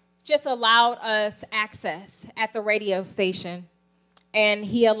just allowed us access at the radio station, and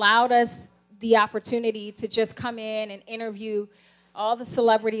he allowed us the opportunity to just come in and interview all the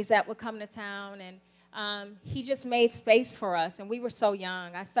celebrities that would come to town, and he just made space for us, and we were so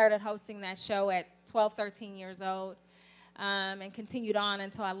young. I started hosting that show at 12, 13 years old, and continued on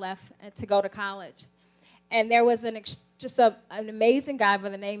until I left to go to college. And there was an amazing guy by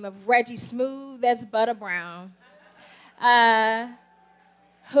the name of Reggie Smooth as Butter Brown,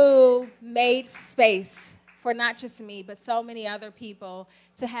 who made space for not just me, but so many other people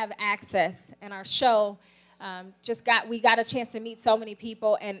to have access. And our show we got a chance to meet so many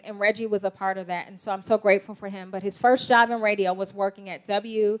people, and Reggie was a part of that, and so I'm so grateful for him. But his first job in radio was working at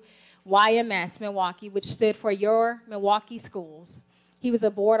WYMS Milwaukee, which stood for Your Milwaukee Schools. He was a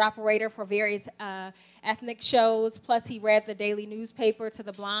board operator for various ethnic shows, plus he read the daily newspaper to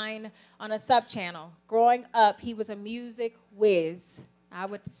the blind on a sub-channel. Growing up, he was a music whiz. I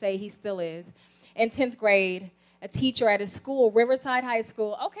would say he still is. In 10th grade, a teacher at his school, Riverside High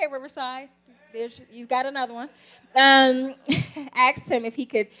School, okay, Riverside, you got another one, asked him if he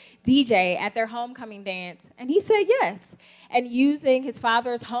could DJ at their homecoming dance, and he said yes. And using his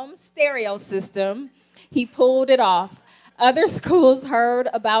father's home stereo system, he pulled it off. Other schools heard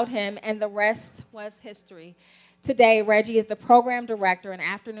about him, and the rest was history. Today, Reggie is the program director and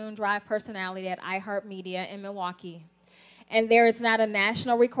afternoon drive personality at iHeartMedia in Milwaukee. And there is not a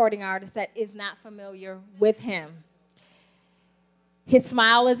national recording artist that is not familiar with him. His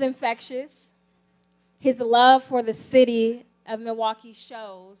smile is infectious. His love for the city of Milwaukee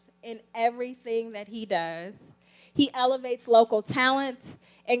shows in everything that he does. He elevates local talent,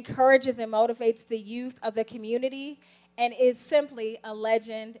 encourages and motivates the youth of the community, and is simply a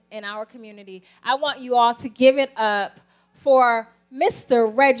legend in our community. I want you all to give it up for Mr.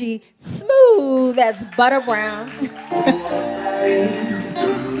 Reggie Smooth as Butter Brown.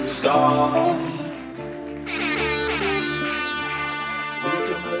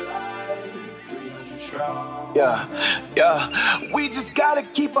 We just gotta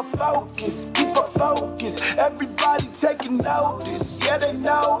keep a focus, Everybody taking notice, yeah, they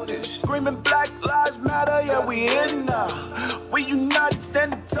notice. Screaming Black Lives Matter, yeah, we in now. We united,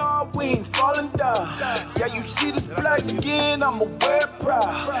 standing tall, we ain't falling down. Yeah, you see this black skin, I'ma wear it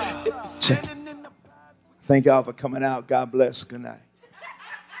proud. If it's standing in the... Thank y'all for coming out. God bless. Good night.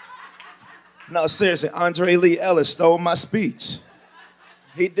 No, seriously, Andre Lee Ellis stole my speech.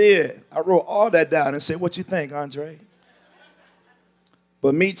 He did. I wrote all that down and said, what you think, Andre?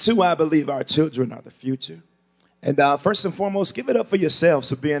 But me too, I believe our children are the future. And first and foremost, give it up for yourselves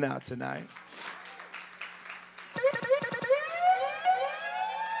for being out tonight.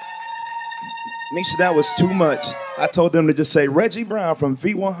 Nisha, that was too much. I told them to just say Reggie Brown from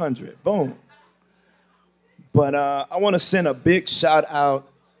V100. Boom. But I want to send a big shout out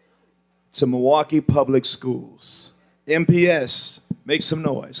to Milwaukee Public Schools. MPS, make some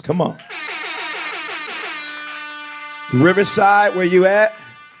noise. Come on. Riverside, where you at?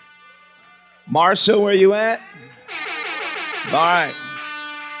 Marshall, where you at? All right.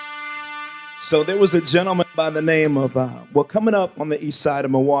 So there was a gentleman by the name of, coming up on the east side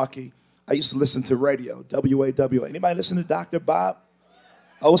of Milwaukee, I used to listen to radio, WAWA. Anybody listen to Dr. Bob?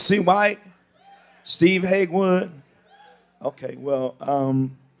 O.C. White? Steve Hagewood? Okay, well,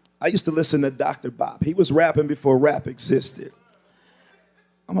 I used to listen to Dr. Bob. He was rapping before rap existed.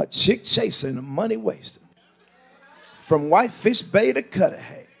 I'm a chick chasing, a money wasting. From Whitefish Bay to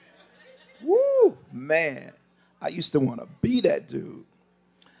Cudahy. Woo, man. I used to want to be that dude.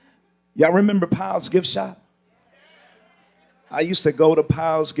 Y'all remember Powell's Gift Shop? I used to go to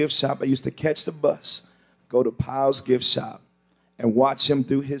Powell's Gift Shop. I used to catch the bus, go to Powell's Gift Shop, and watch him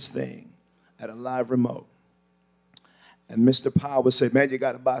do his thing at a live remote. And Mr. Powell would say, man, you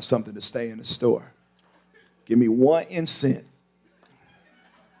got to buy something to stay in the store. Give me 1 cent.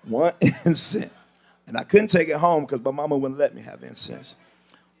 1 cent. And I couldn't take it home because my mama wouldn't let me have incense.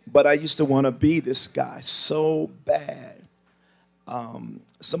 But I used to want to be this guy so bad.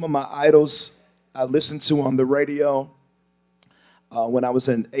 Some of my idols I listened to on the radio when I was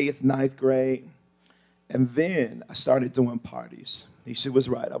in 8th, 9th grade. And then I started doing parties. She was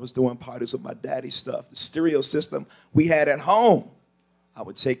right. I was doing parties with my daddy's stuff. The stereo system we had at home, I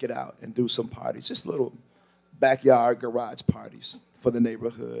would take it out and do some parties. Just little backyard garage parties for the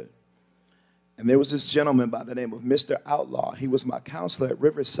neighborhood. And there was this gentleman by the name of Mr. Outlaw. He was my counselor at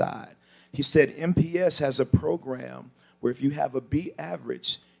Riverside. He said MPS has a program where if you have a B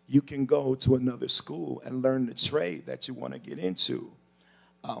average, you can go to another school and learn the trade that you want to get into.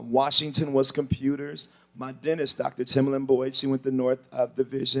 Washington was computers. My dentist, Dr. Timberland Boyd, she went to North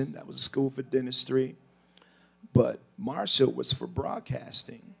Division. That was a school for dentistry. But Marshall was for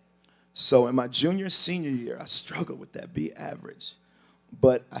broadcasting. So in my junior, senior year, I struggled with that B average.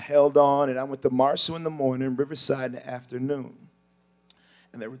 But I held on, and I went to Marshall in the morning, Riverside in the afternoon.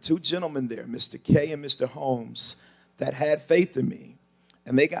 And there were 2 gentlemen there, Mr. K and Mr. Holmes, that had faith in me.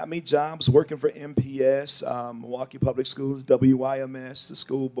 And they got me jobs working for MPS, Milwaukee Public Schools, WIMS, the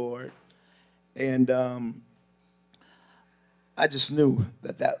school board. And I just knew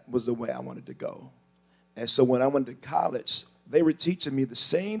that that was the way I wanted to go. And so when I went to college, they were teaching me the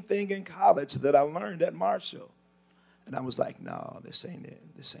same thing in college that I learned at Marshall. And I was like, no, this ain't it.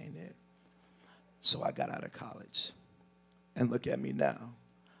 This ain't it. So I got out of college. And look at me now.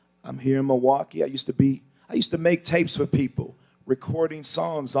 I'm here in Milwaukee. I used to make tapes for people, recording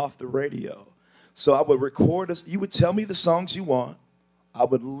songs off the radio. So I would record, you would tell me the songs you want. I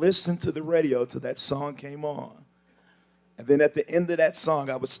would listen to the radio till that song came on. And then at the end of that song,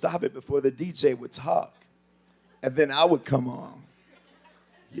 I would stop it before the DJ would talk. And then I would come on.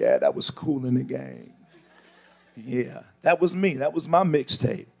 Yeah, that was Kool in the Gang. Yeah, that was me. That was my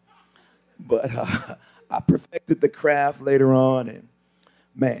mixtape. But I perfected the craft later on. And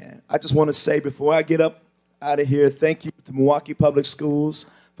man, I just want to say before I get up out of here, thank you to Milwaukee Public Schools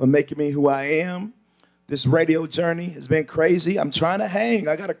for making me who I am. This radio journey has been crazy. I'm trying to hang.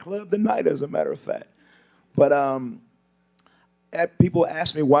 I got a club tonight, as a matter of fact. But people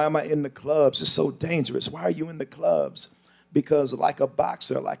ask me, why am I in the clubs? It's so dangerous. Why are you in the clubs? Because like a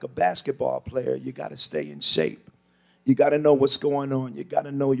boxer, like a basketball player, you got to stay in shape. You got to know what's going on. You got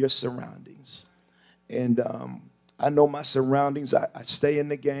to know your surroundings. And I know my surroundings. I stay in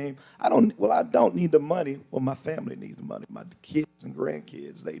the game. I don't need the money. Well, my family needs the money. My kids and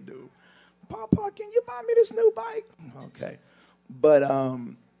grandkids, they do. Papa, can you buy me this new bike? Okay. But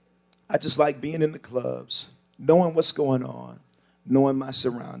I just like being in the clubs, knowing what's going on, knowing my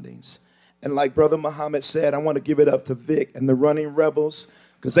surroundings. And like Brother Muhammad said, I want to give it up to Vic and the Running Rebels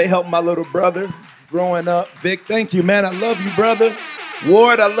because they helped my little brother growing up. Vic, thank you, man. I love you, brother.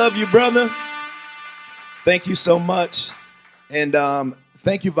 Ward, I love you, brother. Thank you so much. And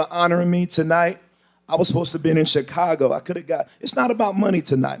thank you for honoring me tonight. I was supposed to be in Chicago. It's not about money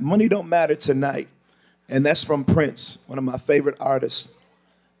tonight. Money don't matter tonight. And that's from Prince, one of my favorite artists.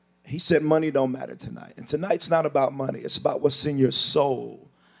 He said money don't matter tonight. And tonight's not about money. It's about what's in your soul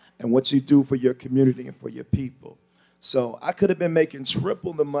and what you do for your community and for your people. So I could have been making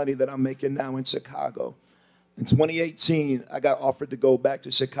triple the money that I'm making now in Chicago. In 2018, I got offered to go back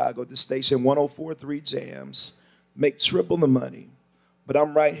to Chicago, the station 104.3 Jams, make triple the money. But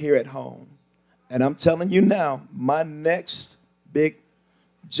I'm right here at home. And I'm telling you now, my next big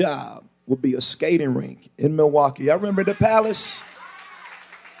job will be a skating rink in Milwaukee. I remember the Palace.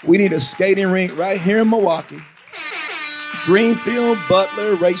 We need a skating rink right here in Milwaukee. Greenfield,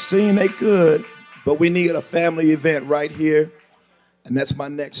 Butler, Racine, they could. But we need a family event right here. And that's my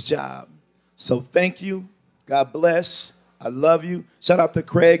next job. So thank you. God bless. I love you. Shout out to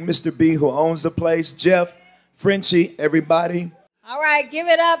Craig, Mr. B, who owns the place. Jeff, Frenchie, everybody. All right, give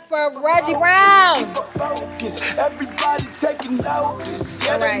it up for Reggie Brown. Everybody taking notice.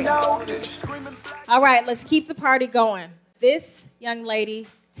 Yeah, they notice. All right, let's keep the party going. This young lady,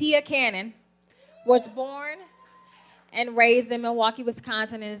 Tia Cannon, was born and raised in Milwaukee,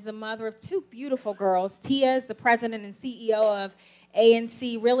 Wisconsin, and is the mother of two beautiful girls. Tia is the president and CEO of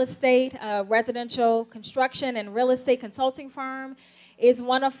ANC Real Estate, a residential construction and real estate consulting firm, is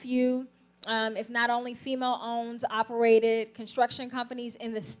one of few, if not only female-owned, operated construction companies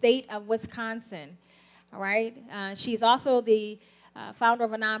in the state of Wisconsin. All right. She's also the founder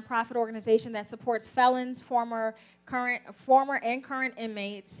of a nonprofit organization that supports felons, former and current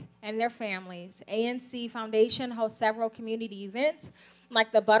inmates, and their families. ANC Foundation hosts several community events,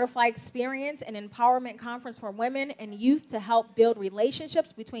 like the Butterfly Experience, an empowerment conference for women and youth to help build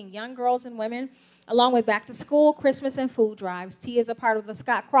relationships between young girls and women, along with back to school, Christmas, and food drives. T is a part of the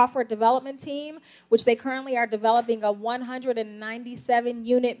Scott Crawford development team, which they currently are developing a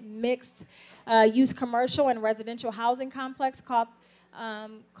 197-unit mixed use commercial and residential housing complex called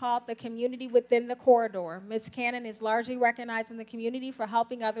the Community Within the Corridor. Ms. Cannon is largely recognized in the community for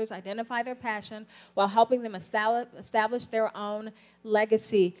helping others identify their passion while helping them establish their own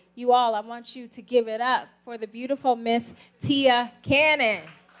legacy. You all, I want you to give it up for the beautiful Miss Tia Cannon.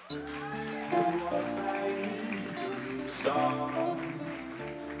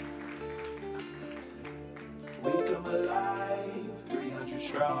 We come alive, 300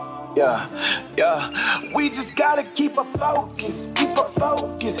 strong. Yeah, we just gotta keep a focus,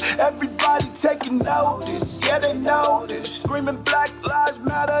 Everybody taking notice, yeah, they notice. Screaming Black Lives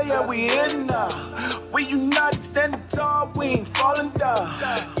Matter, yeah, we in now. We united, standing tall, we ain't falling down.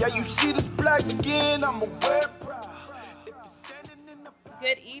 Yeah, you see this black skin, I'm aware proud.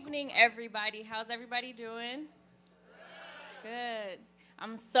 Good evening, everybody. How's everybody doing? Good.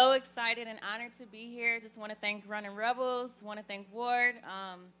 I'm so excited and honored to be here. Just want to thank Running Rebels, want to thank Ward.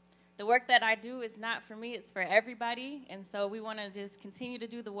 The work that I do is not for me, it's for everybody. And so we want to just continue to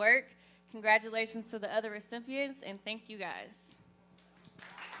do the work. Congratulations to the other recipients, and thank you guys.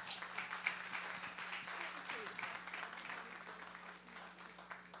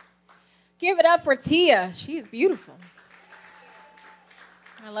 Give it up for Tia. She's beautiful.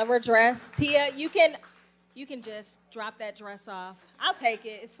 I love her dress. Tia, you can just drop that dress off. I'll take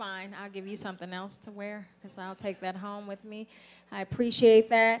it. It's fine. I'll give you something else to wear because I'll take that home with me. I appreciate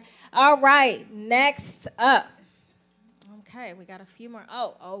that. All right. Next up. Okay. We got a few more.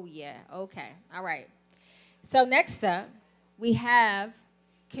 Oh, yeah. Okay. All right. So next up, we have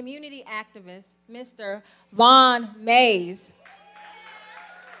community activist, Mr. Vaughn Mays.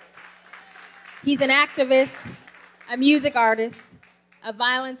 He's an activist, a music artist, a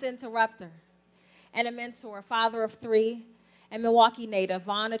violence interrupter, and a mentor, father of 3, and Milwaukee native.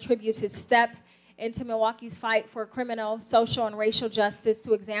 Vaughn attributes his step into Milwaukee's fight for criminal, social, and racial justice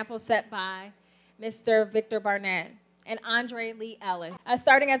to examples set by Mr. Victor Barnett and Andre Lee Ellis.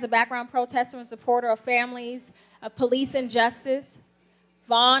 Starting as a background protester and supporter of families of police injustice,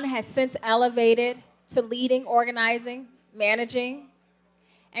 Vaughn has since elevated to leading, organizing, managing,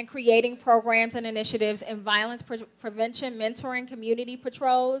 and creating programs and initiatives in violence prevention, mentoring, community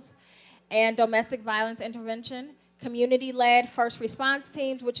patrols, and domestic violence intervention, community-led first response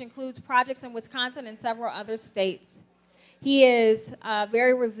teams, which includes projects in Wisconsin and several other states. He is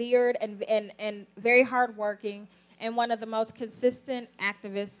very revered and very hardworking and one of the most consistent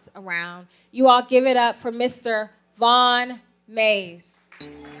activists around. You all give it up for Mr. Vaughn Mays.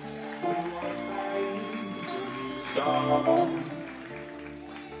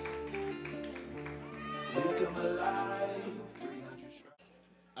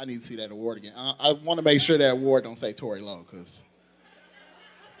 I need to see that award again. I want to make sure that award don't say Tory Lowe, because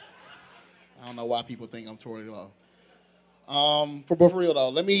I don't know why people think I'm Tory Lowe. For real though,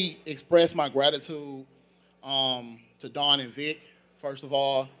 let me express my gratitude to Dawn and Vic, first of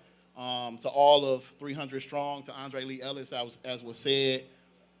all, to all of 300 Strong, to Andre Lee Ellis, as was said,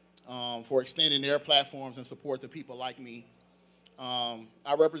 for extending their platforms and support to people like me.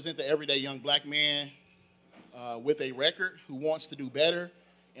 I represent the everyday young black man with a record who wants to do better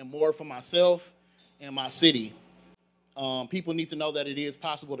and more for myself and my city. People need to know that it is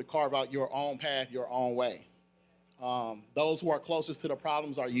possible to carve out your own path, your own way. Those who are closest to the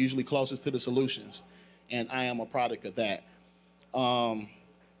problems are usually closest to the solutions, and I am a product of that.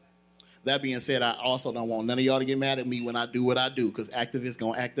 That being said, I also don't want none of y'all to get mad at me when I do what I do, because activists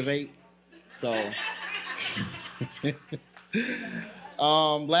gonna activate. So,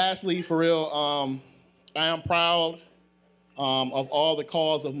 lastly, for real, I am proud of all the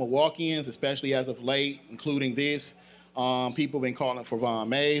calls of Milwaukeeans, especially as of late, including this. People have been calling for Vaughn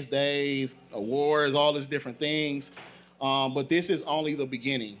Mays Days, awards, all these different things. But this is only the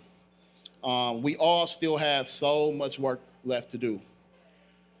beginning. We all still have so much work left to do.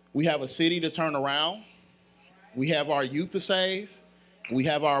 We have a city to turn around. We have our youth to save. We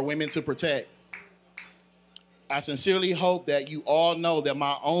have our women to protect. I sincerely hope that you all know that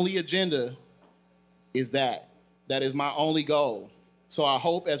my only agenda is that. That is my only goal. So I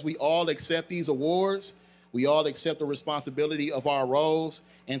hope as we all accept these awards, we all accept the responsibility of our roles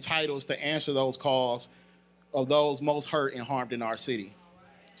and titles to answer those calls of those most hurt and harmed in our city.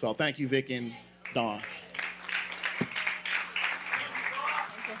 So thank you, Vic and Dawn.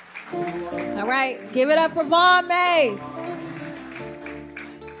 All right, give it up for Vaughn Mays.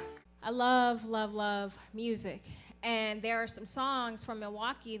 I love, love, love music. And there are some songs from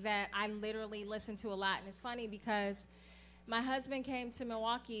Milwaukee that I literally listen to a lot. And it's funny because my husband came to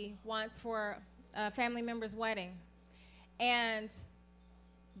Milwaukee once for a family member's wedding. And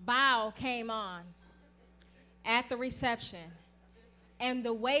Bow came on at the reception. And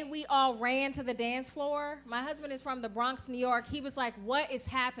the way we all ran to the dance floor, my husband is from the Bronx, New York. He was like, "What is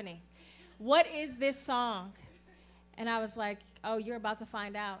happening? What is this song?" And I was like, "Oh, you're about to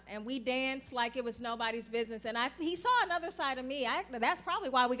find out." And we danced like it was nobody's business. And he saw another side of me. That's probably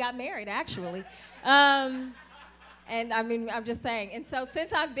why we got married, actually. And I mean, I'm just saying. And so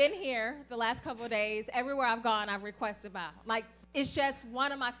since I've been here the last couple of days, everywhere I've gone, I've requested Bow. Like, it's just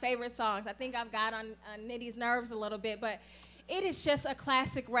one of my favorite songs. I think I've got on Nitty's nerves a little bit, but it is just a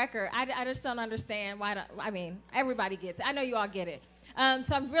classic record. I just don't understand why. I mean, everybody gets it. I know you all get it.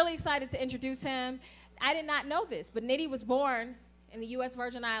 So I'm really excited to introduce him. I did not know this, but Nitty was born in the U.S.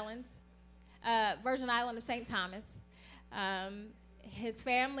 Virgin Islands, Virgin Island of St. Thomas. His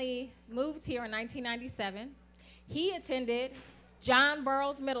family moved here in 1997. He attended John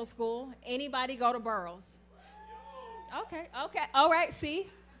Burroughs Middle School. Anybody go to Burroughs? Okay, okay, all right, see?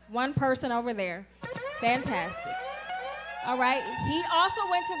 One person over there. Fantastic. All right, he also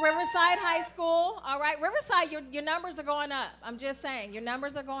went to Riverside High School. All right, Riverside, your numbers are going up. I'm just saying, your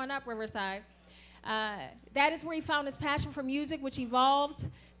numbers are going up, Riverside. That is where he found his passion for music, which evolved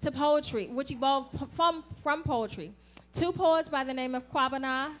to poetry, which evolved from poetry. Two poets by the name of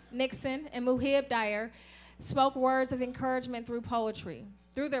Kwabena Nixon and Muhib Dyer spoke words of encouragement through poetry.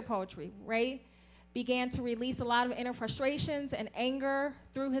 Through their poetry, Ray began to release a lot of inner frustrations and anger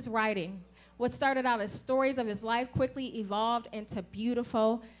through his writing. What started out as stories of his life quickly evolved into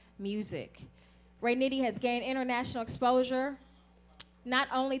beautiful music. Ray Nitty has gained international exposure not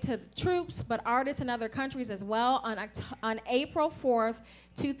only to the troops, but artists in other countries as well. On April 4th,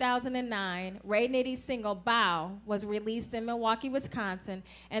 2009, Ray Nitty's single, Bow, was released in Milwaukee, Wisconsin,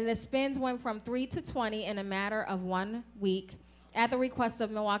 and the spins went from 3 to 20 in a matter of 1 week at the request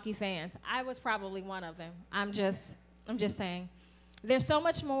of Milwaukee fans. I was probably one of them. I'm just saying. There's so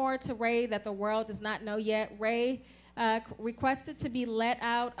much more to Ray that the world does not know yet. Ray requested to be let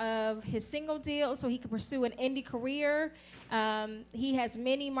out of his single deal so he could pursue an indie career. He has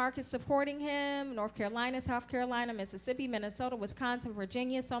many markets supporting him: North Carolina, South Carolina, Mississippi, Minnesota, Wisconsin,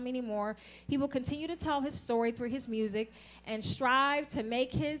 Virginia, so many more. He will continue to tell his story through his music and strive to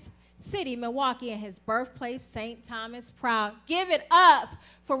make his city, Milwaukee, and his birthplace, St. Thomas, proud. Give it up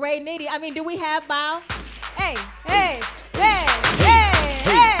for Ray Nitty. I mean, do we have Bow? Hey, hey, hey, hey,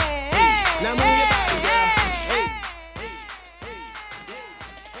 hey, hey. Now move your body, girl. Hey.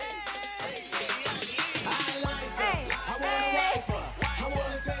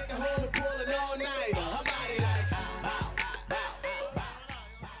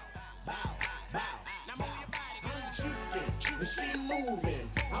 She moving.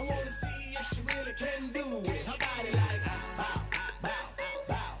 I wanna see if she really can do it. Her body like bow, bow, bow,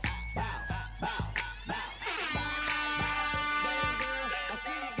 bow, bow, bow, bow. I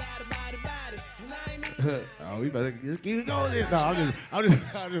see you got a body. Oh, we better just keep going. No,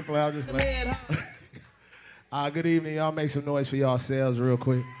 I'm just playing. Good evening, y'all. Make some noise for yourselves real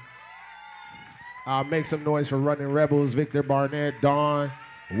quick. Make some noise for Running Rebels, Victor Barnett, Dawn,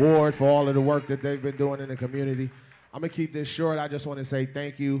 Ward, for all of the work that they've been doing in the community. I'm gonna keep this short. I just want to say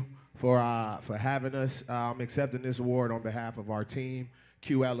thank you for having us. I'm accepting this award on behalf of our team.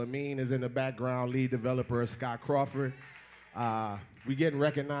 Q Alameen is in the background, lead developer Scott Crawford. We're getting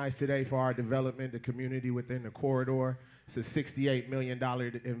recognized today for our development, the community within the corridor. It's a $68 million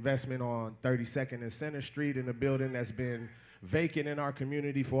investment on 32nd and Center Street in a building that's been vacant in our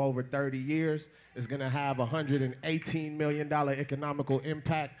community for over 30 years. It's gonna have $118 million economical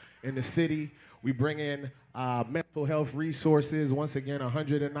impact in the city. We bring in mental health resources, once again,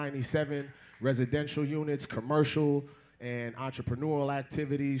 197 residential units, commercial and entrepreneurial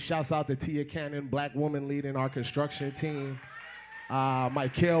activities. Shouts out to Tia Cannon, black woman leading our construction team.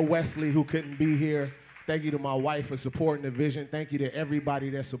 Michael Wesley, who couldn't be here. Thank you to my wife for supporting the vision. Thank you to everybody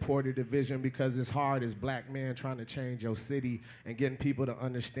that supported the vision, because it's hard as black men trying to change your city and getting people to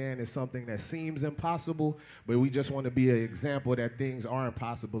understand it's something that seems impossible, but we just want to be an example that things are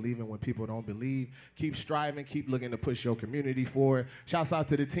impossible even when people don't believe. Keep striving, keep looking to push your community forward. Shouts out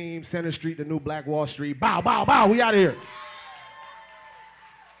to the team, Center Street, the new Black Wall Street. Bow, bow, bow, we out of here.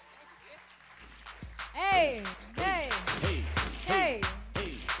 Hey, hey, hey, hey.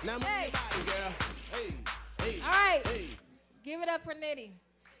 Now move your body, girl. All right, give it up for Nitty.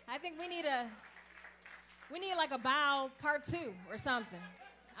 I think we need like a Bow part 2 or something.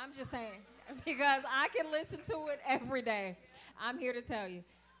 I'm just saying, because I can listen to it every day. I'm here to tell you.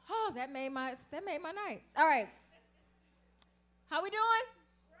 Oh, that made my night. All right. How we doing?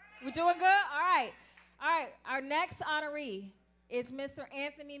 We doing good? All right. Our next honoree is Mr.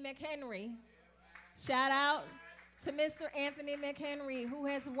 Anthony McHenry. Shout out to Mr. Anthony McHenry, who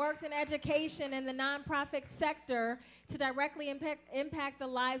has worked in education in the nonprofit sector to directly impact the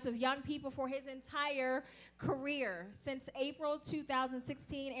lives of young people for his entire career. Since April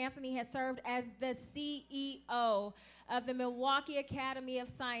 2016, Anthony has served as the CEO of the Milwaukee Academy of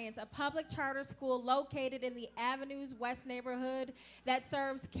Science, a public charter school located in the Avenues West neighborhood that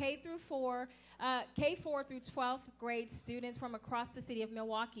serves K4 through 12th grade students from across the city of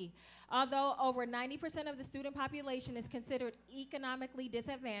Milwaukee. Although over 90% of the student population is considered economically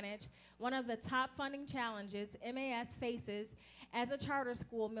disadvantaged, one of the top funding challenges MAS faces as a charter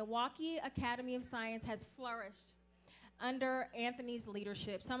school, Milwaukee Academy of Science has flourished under Anthony's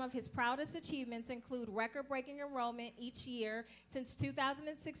leadership. Some of his proudest achievements include record-breaking enrollment each year since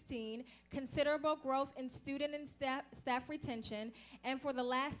 2016, considerable growth in student and staff retention, and for the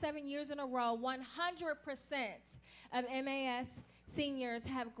last 7 years in a row, 100% of MAS seniors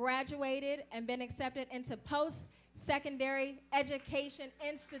have graduated and been accepted into post-secondary education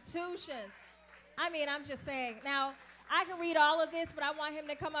institutions. I mean, I'm just saying. Now, I can read all of this, but I want him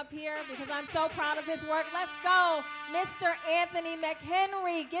to come up here because I'm so proud of his work. Let's go, Mr. Anthony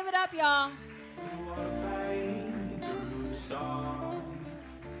McHenry. Give it up, y'all.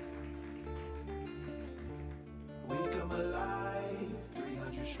 We come alive,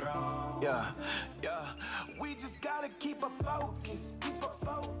 300 strong. Yeah. We just gotta keep a focus,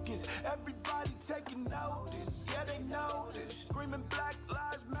 Everybody taking notice, yeah, they notice. Screaming Black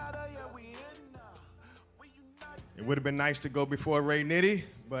Lives Matter, yeah, we in now. It would have been nice to go before Ray Nitty,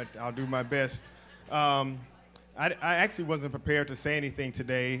 but I'll do my best. I actually wasn't prepared to say anything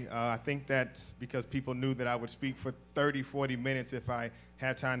today. I think that's because people knew that I would speak for 30, 40 minutes if I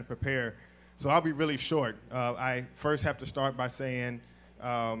had time to prepare. So I'll be really short. I first have to start by saying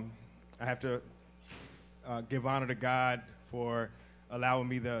I have to give honor to God for allowing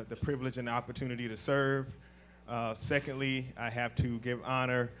me the privilege and the opportunity to serve. Secondly, I have to give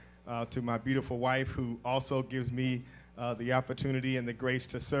honor to my beautiful wife, who also gives me the opportunity and the grace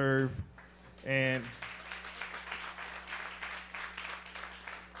to serve. And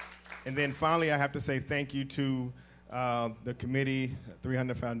then finally, I have to say thank you to the committee,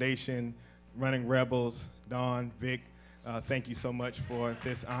 300 Foundation, Running Rebels, Dawn, Vic. Thank you so much for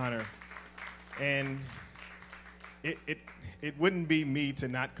this honor. And it wouldn't be me to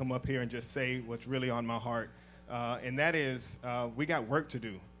not come up here and just say what's really on my heart. And that is, we got work to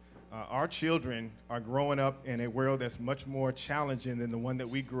do. Our children are growing up in a world that's much more challenging than the one that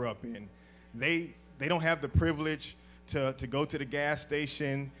we grew up in. They don't have the privilege to go to the gas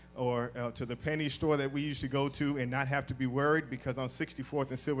station or to the penny store that we used to go to and not have to be worried, because on 64th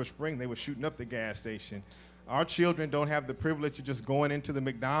and Silver Spring, they were shooting up the gas station. Our children don't have the privilege of just going into the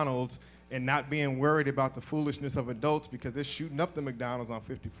McDonald's and not being worried about the foolishness of adults because they're shooting up the McDonald's on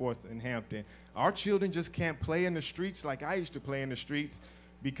 54th and Hampton. Our children just can't play in the streets like I used to play in the streets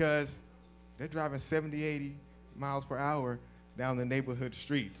because they're driving 70, 80 miles per hour down the neighborhood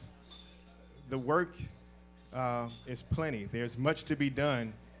streets. The work is plenty. There's much to be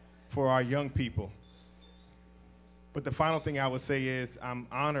done for our young people. But the final thing I would say is I'm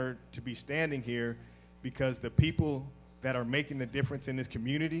honored to be standing here because the people that are making the difference in this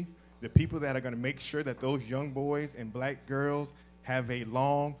community, the people that are going to make sure that those young boys and black girls have a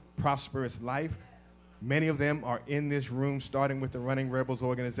long, prosperous life, many of them are in this room, starting with the Running Rebels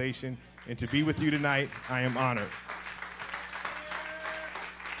organization. And to be with you tonight, I am honored.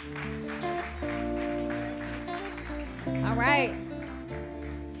 All right.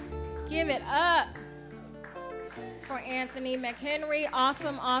 Give it up for Anthony McHenry.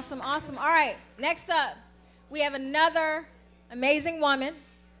 Awesome, awesome, awesome. All right, next up, we have another amazing woman,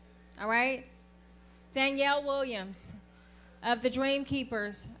 all right? Danielle Williams of the Dream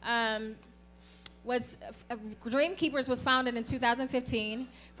Keepers. Dream Keepers was founded in 2015.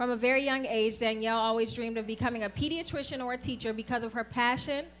 From a very young age, Danielle always dreamed of becoming a pediatrician or a teacher because of her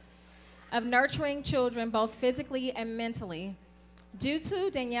passion of nurturing children both physically and mentally. Due to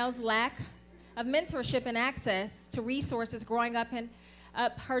Danielle's lack of mentorship and access to resources growing up,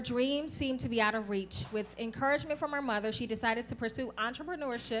 her dreams seemed to be out of reach. With encouragement from her mother, she decided to pursue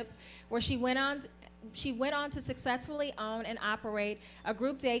entrepreneurship, where she went on to successfully own and operate a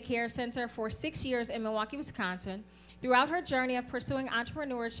group daycare center for 6 years in Milwaukee, Wisconsin. Throughout her journey of pursuing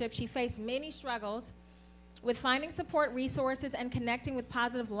entrepreneurship, she faced many struggles with finding support, resources, and connecting with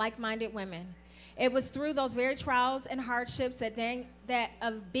positive, like-minded women. It was through those very trials and hardships that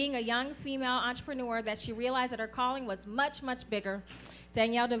of being a young female entrepreneur that she realized that her calling was much, much bigger.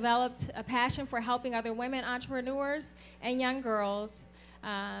 Danielle developed a passion for helping other women entrepreneurs and young girls,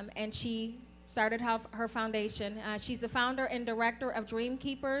 and she started her foundation. She's the founder and director of Dream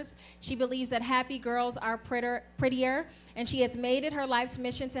Keepers. She believes that happy girls are prettier, and she has made it her life's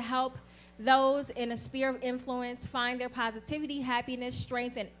mission to help those in a sphere of influence find their positivity, happiness,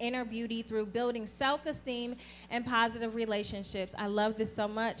 strength, and inner beauty through building self-esteem and positive relationships. I love this so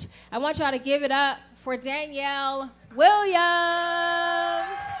much. I want y'all to give it up for Danielle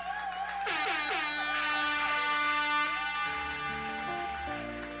Williams.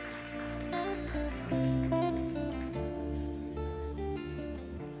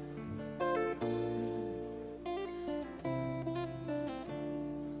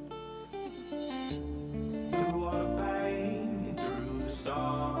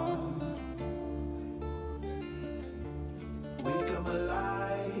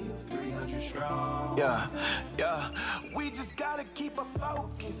 Yeah, we just gotta keep a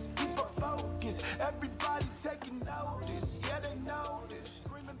focus, everybody taking notice, yeah, they notice,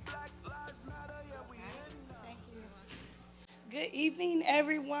 screaming Black Lives Matter, yeah, we in. Good evening,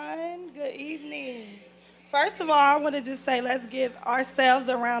 everyone, good evening. First of all, I want to just say let's give ourselves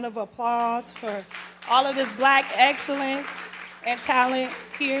a round of applause for all of this Black excellence and talent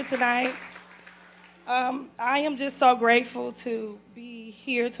here tonight. I am just so grateful to be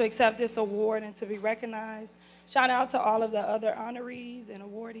here to accept this award and to be recognized. Shout out to all of the other honorees and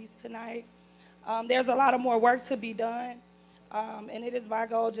awardees tonight. There's a lot of more work to be done, and it is my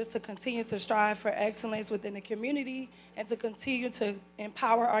goal just to continue to strive for excellence within the community and to continue to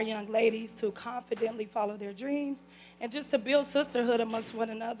empower our young ladies to confidently follow their dreams and just to build sisterhood amongst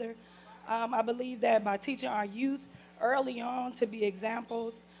one another. I believe that by teaching our youth early on to be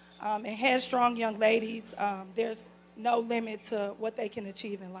examples, and headstrong young ladies. There's no limit to what they can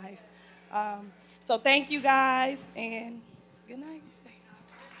achieve in life. So thank you guys, and good night. Thank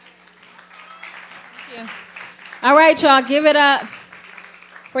you. All right, y'all, give it up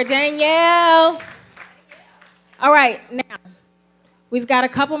for Danielle. All right, now, we've got a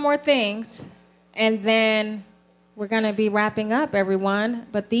couple more things, and then we're going to be wrapping up, everyone.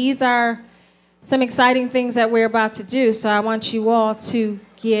 But these are some exciting things that we're about to do, so I want you all to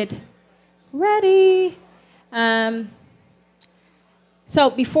get ready. So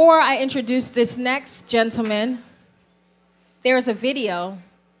before I introduce this next gentleman, there is a video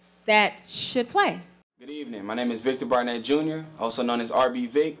that should play. Good evening. My name is Victor Barnett Jr., also known as RB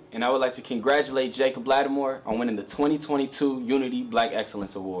Vic, and I would like to congratulate Jacob Lattimore on winning the 2022 Unity Black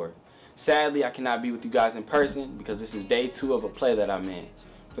Excellence Award. Sadly, I cannot be with you guys in person because this is day 2 of a play that I'm in.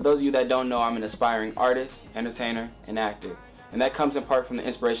 For those of you that don't know, I'm an aspiring artist, entertainer, and actor, and that comes in part from the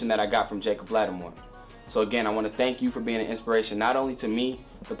inspiration that I got from Jacob Lattimore. So again, I want to thank you for being an inspiration not only to me,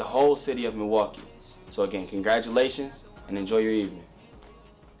 but the whole city of Milwaukee. So again, congratulations and enjoy your evening.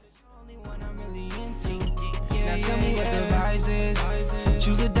 Now tell me what the vibes is.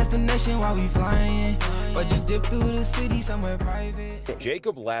 Choose a destination while we flying, or just dip through the city somewhere private.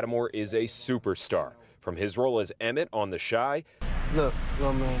 Jacob Lattimore is a superstar. From his role as Emmett on The Chi, Look,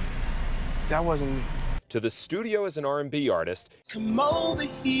 little man, that wasn't me. to the studio as an R&B artist, Come over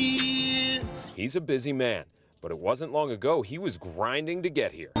here. he's a busy man. But it wasn't long ago he was grinding to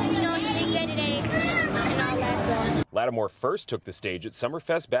get here. Lattimore first took the stage at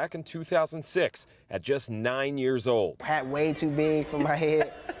Summerfest back in 2006 at just 9 years old. Hat way too big for my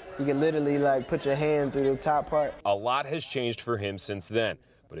head. You can literally like put your hand through the top part. A lot has changed for him since then,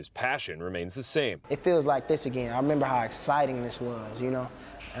 but his passion remains the same. It feels like this again. I remember how exciting this was, you know?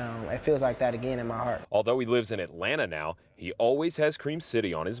 It feels like that again in my heart. Although he lives in Atlanta now, he always has Cream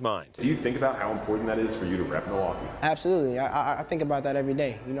City on his mind. Do you think about how important that is for you to rep Milwaukee? Absolutely. I think about that every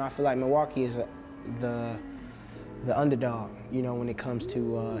day. You know, I feel like Milwaukee is the underdog, you know, when it comes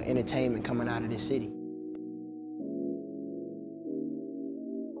to entertainment coming out of this city.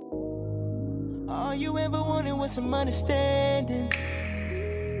 All you ever wanted was some understanding.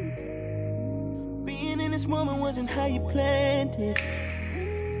 Being in this moment wasn't how you planned it.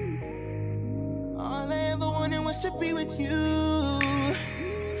 All I ever wanted was to be with you.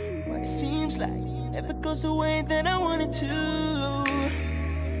 But it seems like never goes the way that I wanted to.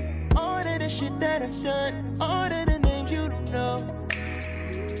 All of the shit that I've done, all of the names you don't know.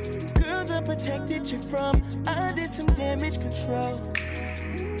 Girls I protected you from, I did some damage control.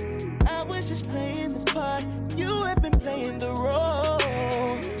 I was just playing the part, you have been playing the role.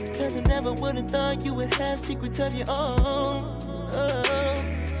 Cause I never would've thought you would have secrets of your own. Oh.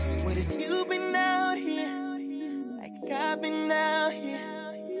 What if you've been out here, like I've been out here?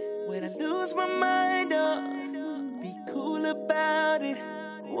 When I lose my mind, oh, be cool about it.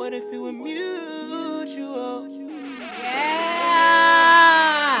 What if it were mutual? Yeah!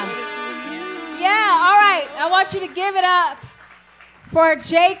 Yeah, all right. I want you to give it up for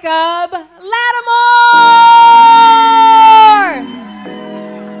Jacob Lattimore!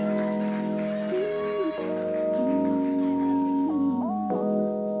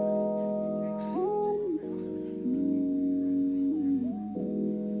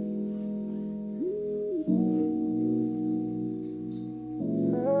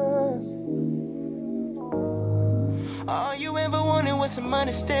 All you ever wanted was some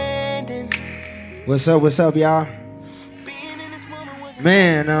understanding. What's up, y'all?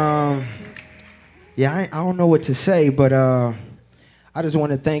 Man, yeah, I don't know what to say, but I just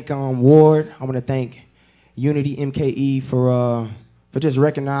want to thank Ward. I want to thank Unity MKE for just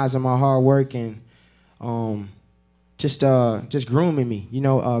recognizing my hard work and just grooming me. You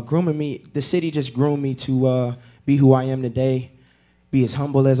know, grooming me. The city just groomed me to be who I am today, be as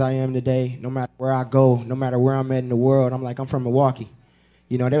humble as I am today. No matter where I go, no matter where I'm at in the world, I'm from Milwaukee.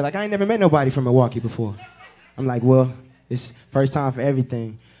 You know, they're like, I ain't never met nobody from Milwaukee before. I'm like, well, it's first time for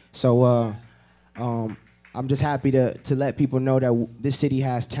everything. So I'm just happy to let people know that this city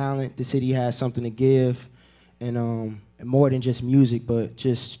has talent, this city has something to give, and more than just music, but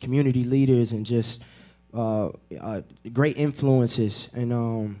just community leaders and just great influences.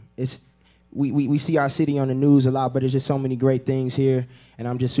 And we see our city on the news a lot, but there's just so many great things here, and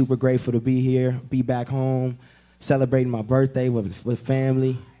I'm just super grateful to be here, be back home, celebrating my birthday with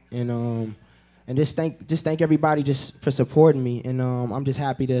family, and just thank everybody just for supporting me, and I'm just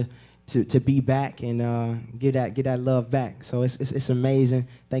happy to be back and get that love back. So it's amazing.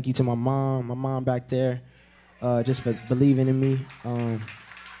 Thank you to my mom back there, just for believing in me.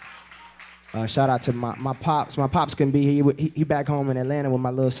 Shout out to my pops. My pops couldn't be here. He back home in Atlanta with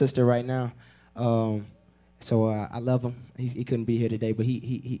my little sister right now. So I love him. He couldn't be here today, but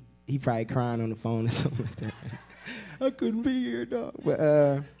he probably crying on the phone or something like that. I couldn't be here, dog.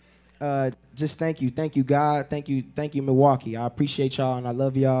 But just thank you, God. Thank you, Milwaukee. I appreciate y'all and I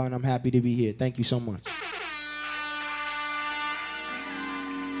love y'all and I'm happy to be here. Thank you so much.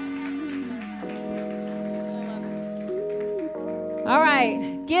 All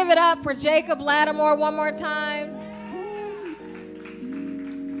right, give it up for Jacob Lattimore one more time.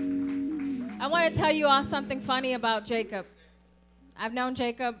 I want to tell you all something funny about Jacob. I've known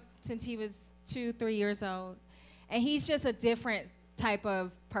Jacob since he was 2-3 years old, and he's just a different type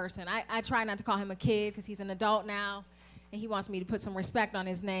of person. I try not to call him a kid because he's an adult now, and he wants me to put some respect on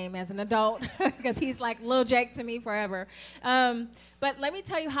his name as an adult because he's like Lil Jake to me forever. But let me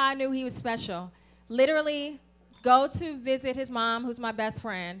tell you how I knew he was special. Literally, go to visit his mom, who's my best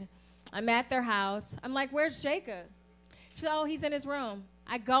friend. I'm at their house. I'm like, where's Jacob? She said, oh, he's in his room.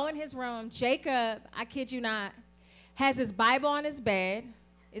 I go in his room. Jacob, I kid you not, has his Bible on his bed.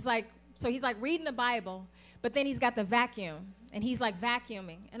 It's like, so he's like reading the Bible, but then he's got the vacuum, and he's like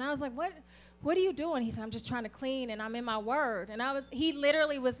vacuuming. And I was like, what are you doing? He said, I'm just trying to clean, and I'm in my word. And he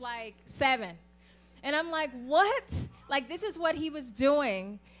literally was like 7. And I'm like, what? Like, this is what he was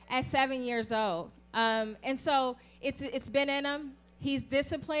doing at 7 years old. And so it's been in him. He's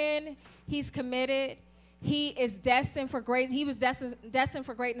disciplined. He's committed. He is destined for great. He was destined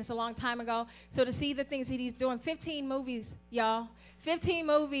for greatness a long time ago. So to see the things that he's doing, 15 movies, y'all, 15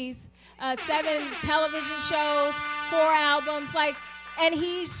 movies, 7 television shows, 4 albums, like, and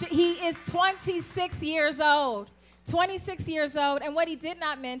he is 26 years old. 26 years old. And what he did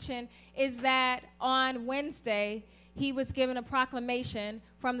not mention is that on Wednesday, he was given a proclamation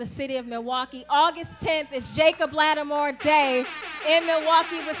from the city of Milwaukee. August 10th is Jacob Lattimore Day in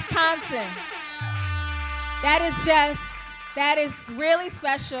Milwaukee, Wisconsin. That is really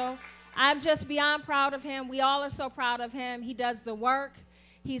special. I'm just beyond proud of him. We all are so proud of him. He does the work.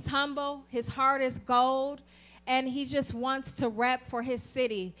 He's humble. His heart is gold. And he just wants to rep for his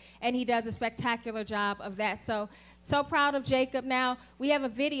city. And he does a spectacular job of that. So proud of Jacob. Now, we have a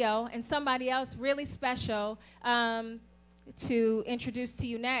video and somebody else really special to introduce to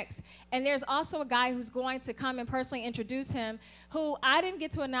you next. And there's also a guy who's going to come and personally introduce him, who I didn't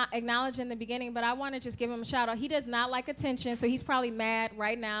get to acknowledge in the beginning, but I want to just give him a shout out. He does not like attention, so he's probably mad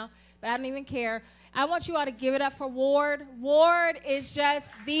right now, but I don't even care. I want you all to give it up for Ward. Ward is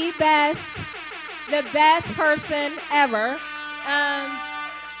just the best person ever.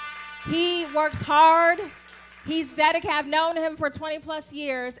 He works hard. He's dedicated. I've known him for 20 plus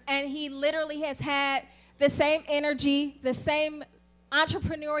years, and he literally has had the same energy, the same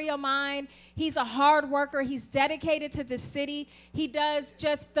entrepreneurial mind. He's a hard worker. He's dedicated to the city. He does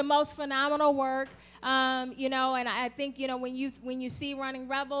just the most phenomenal work. You know, and I think, you know, when you see Running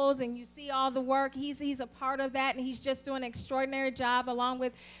Rebels and you see all the work, he's a part of that, and he's just doing an extraordinary job along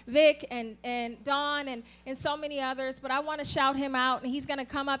with Vic and Dawn and so many others. But I want to shout him out, and he's going to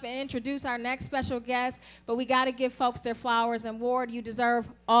come up and introduce our next special guest. But we got to give folks their flowers, and Ward, you deserve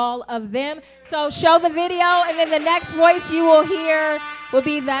all of them. So show the video, and then the next voice you will hear will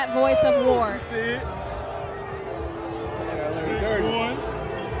be that voice of Ward.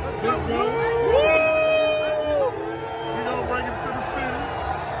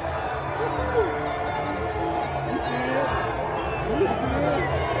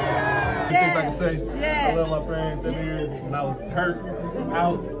 Things I can say. I love my friends. They're here when I was hurt,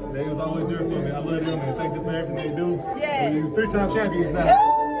 out. They was always there for me. I love them and thank them for everything they do. Yeah. We're 3-time champions now.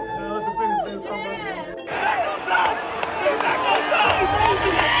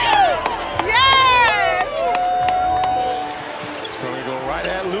 Gonna go right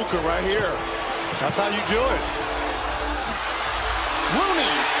at Luka right here. That's how you do it.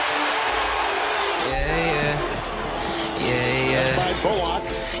 Rooney. Yeah. That's by Bullock.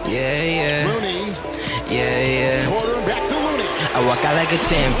 Yeah. Rooney. Yeah. Quarterback to Rooney. I walk out like a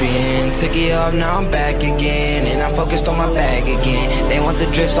champion. Took it off, now I'm back again. And I'm focused on my bag again. They want the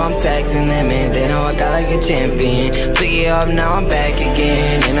drip, so I'm taxing them. And then I walk out like a champion. Took it off, now I'm back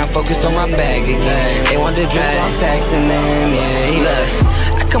again. And I'm focused on my bag again. They want the drip, so I'm taxing them. Yeah, look,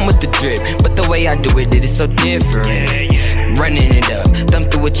 I come with the drip, but the way I do it is so different. Running it up, thumb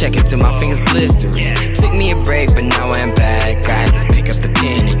through a check until my fingers blistering. Took me a break, but now I'm back. I had to pick up the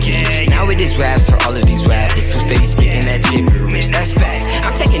pen again. Now it is raps for all of these rappers who stay spitting that gibberish. That's facts,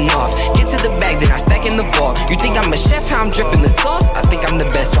 I'm taking off. Get to the bag, then I stack in the vault. You think I'm a chef, how I'm dripping the sauce? I think I'm the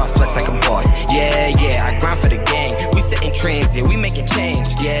best, so I flex like a boss. Yeah, I grind for the gang. We setting trends, yeah, we making change.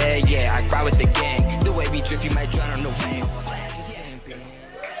 Yeah, I grind with the gang. The way we drip, you might drown on the waves.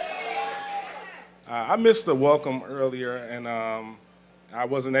 I missed the welcome earlier, and I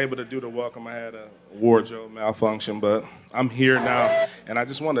wasn't able to do the welcome. I had a wardrobe malfunction, but I'm here now, and I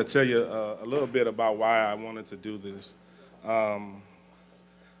just want to tell you a little bit about why I wanted to do this. I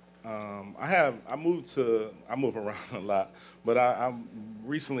move around a lot, but I've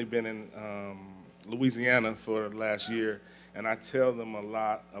recently been in Louisiana for the last year, and I tell them a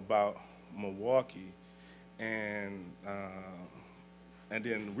lot about Milwaukee, and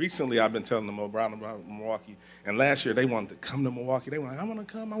then recently I've been telling them about Milwaukee, and last year they wanted to come to Milwaukee. They were like, I want to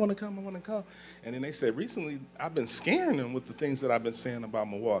come, I want to come, I want to come. And then they said, recently I've been scaring them with the things that I've been saying about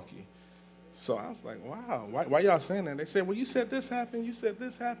Milwaukee. So I was like, wow, why y'all saying that? They said, well, you said this happened, you said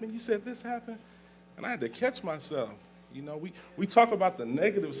this happened, you said this happened. And I had to catch myself. You know, we talk about the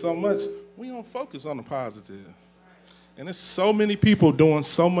negative so much, we don't focus on the positive. And there's so many people doing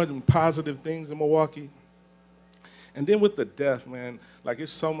so much positive things in Milwaukee. And then with the deaf, man, like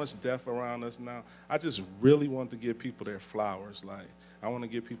it's so much deaf around us now. I just really want to give people their flowers. Like, I want to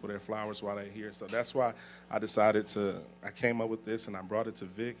give people their flowers while they're here. So that's why I came up with this, and I brought it to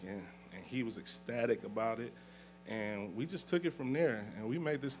Vic, and he was ecstatic about it. And we just took it from there, and we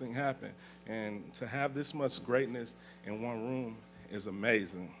made this thing happen. And to have this much greatness in one room is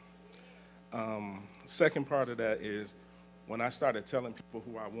amazing. Second part of that is, when I started telling people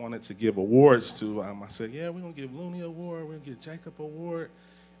who I wanted to give awards to, I said, yeah, we're going to give Looney Award, we're going to give Jacob Award.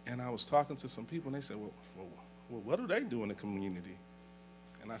 And I was talking to some people, and they said, well, what do they do in the community?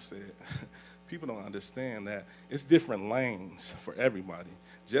 And I said, people don't understand that it's different lanes for everybody.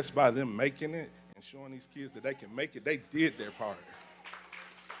 Just by them making it and showing these kids that they can make it, they did their part.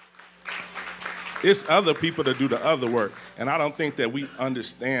 It's other people to do the other work. And I don't think that we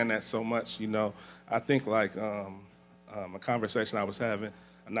understand that so much, you know. I think like a conversation I was having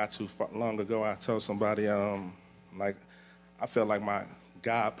not too long ago, I told somebody, like, I felt like my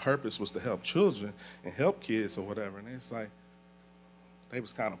God purpose was to help children and help kids or whatever. And it's like, they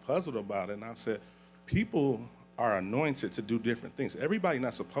was kind of puzzled about it. And I said, people are anointed to do different things. Everybody's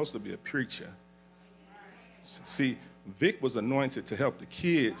not supposed to be a preacher. See, Vic was anointed to help the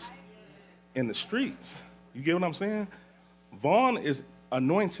kids in the streets. You get what I'm saying? Vaughn is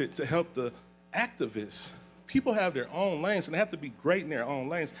anointed to help the activists. People have their own lanes, and they have to be great in their own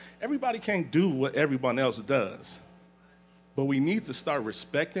lanes. Everybody can't do what everyone else does. But we need to start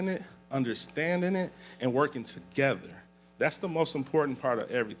respecting it, understanding it, and working together. That's the most important part of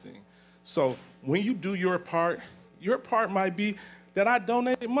everything. So when you do your part might be that I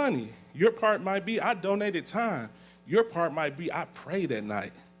donated money. Your part might be I donated time. Your part might be I prayed at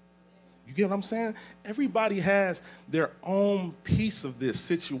night. You get what I'm saying? Everybody has their own piece of this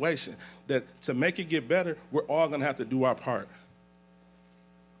situation that to make it get better, we're all going to have to do our part.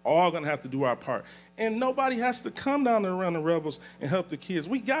 All going to have to do our part. And nobody has to come down to Running Rebels and help the kids.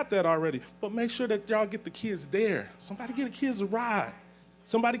 We got that already. But make sure that y'all get the kids there. Somebody get the kids a ride.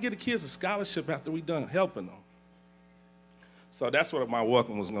 Somebody get the kids a scholarship after we done helping them. So that's what my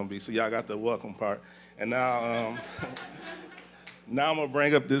welcome was going to be. So y'all got the welcome part. And now, now I'm going to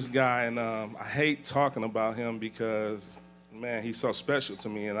bring up this guy. And I hate talking about him because, man, he's so special to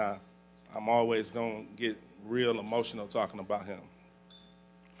me. And I'm always going to get real emotional talking about him.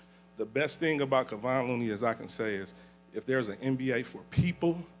 The best thing about Kevon Looney, as I can say, is if there's an NBA for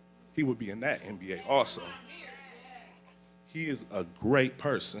people, he would be in that NBA also. He is a great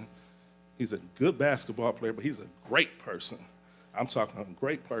person. He's a good basketball player, but he's a great person. I'm talking a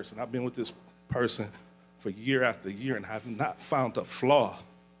great person. I've been with this person for year after year, and I've not found a flaw.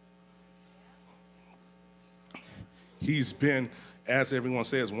 He's been, as everyone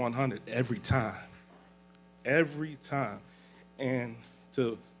says, 100 every time. Every time. And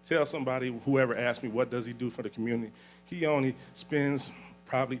to tell somebody, whoever asked me, what does he do for the community? He only spends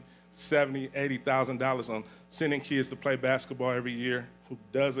probably $70,000, $80,000 on sending kids to play basketball every year, who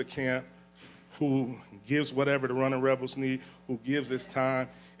does a camp, who gives whatever the Running Rebels need, who gives his time.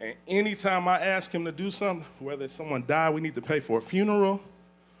 And anytime I ask him to do something, whether someone died, we need to pay for a funeral,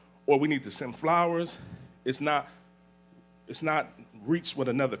 or we need to send flowers, it's not reach with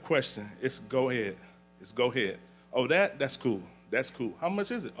another question. It's go ahead. It's go ahead. Oh, that's cool. That's cool. How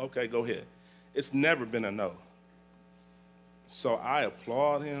much is it? Okay, go ahead. It's never been a no. So I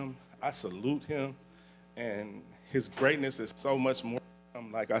applaud him. I salute him. And his greatness is so much more.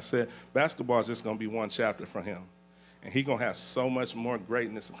 Like I said, basketball is just going to be one chapter for him. And he's going to have so much more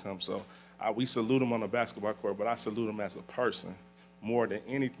greatness to come. So we salute him on the basketball court, but I salute him as a person more than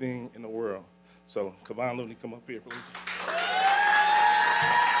anything in the world. So Kevon Looney, come up here, please.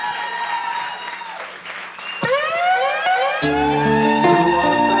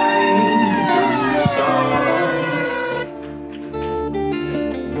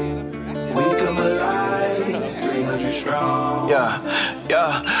 We come alive. strong.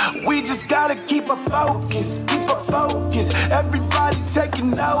 Yeah. We just gotta keep a focus, keep a focus. Everybody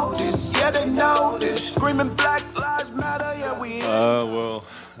taking notice, yeah, they notice. Screaming Black Lives Matter, yeah, we Well,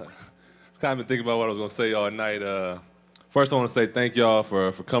 I was kind of thinking about what I was gonna say all night. First, I want to say thank y'all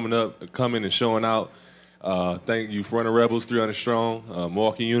for coming and showing out. Thank you for Running Rebels 300 Strong,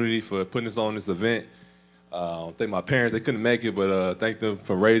 Milwaukee Unity for putting us on this event. Thank my parents, they couldn't make it, but thank them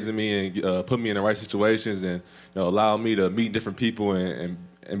for raising me and putting me in the right situations and allowing me to meet different people and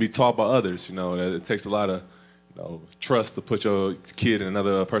be taught by others. It takes a lot of trust to put your kid in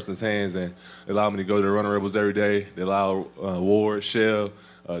another person's hands, and they allow me to go to the Running Rebels every day. They allow Ward, Shell,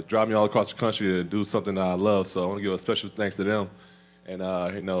 drive me all across the country to do something that I love. So I want to give a special thanks to them. And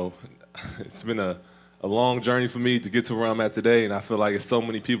it's been a long journey for me to get to where I'm at today, and I feel like it's so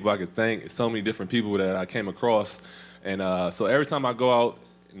many people I could thank. It's so many different people that I came across. And so every time I go out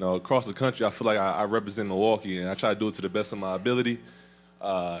across the country, I feel like I represent Milwaukee, and I try to do it to the best of my ability.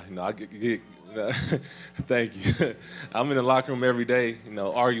 I get thank you. I'm in the locker room every day,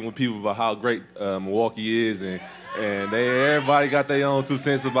 arguing with people about how great Milwaukee is, and everybody got their own 2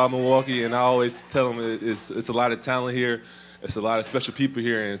 cents about Milwaukee, and I always tell them it's a lot of talent here, it's a lot of special people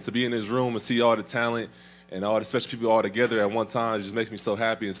here, and to be in this room and see all the talent and all the special people all together at one time, it just makes me so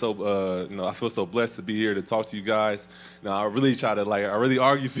happy, and so I feel so blessed to be here to talk to you guys. I really try to I really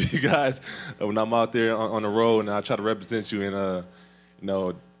argue for you guys when I'm out there on the road, and I try to represent you, and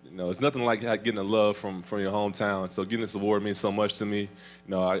it's nothing like getting the love from your hometown. So getting this award means so much to me.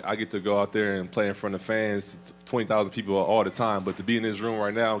 I get to go out there and play in front of fans, 20,000 people all the time. But to be in this room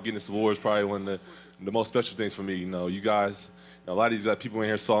right now, getting this award is probably one of the most special things for me. You guys, a lot of these people in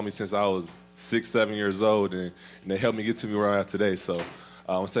here saw me since I was 6, 7 years old, and they helped me get to where I'm at today. So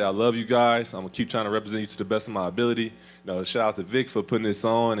I want to say I love you guys. I'm going to keep trying to represent you to the best of my ability. Shout out to Vic for putting this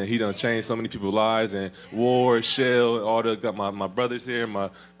on, and he done changed so many people's lives, and Ward, Shell, got my brothers here, my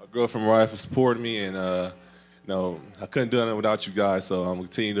girlfriend Mariah for supporting me, and I couldn't do it without you guys. So I'm gonna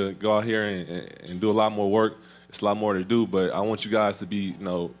continue to go out here and do a lot more work. It's a lot more to do, but I want you guys to be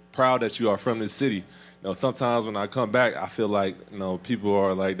proud that you are from this city. Sometimes when I come back, I feel like people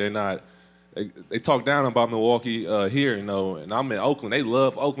are like they talk down about Milwaukee here, and I'm in Oakland. They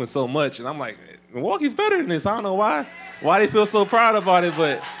love Oakland so much, and I'm like, Milwaukee's better than this. I don't know why they feel so proud about it,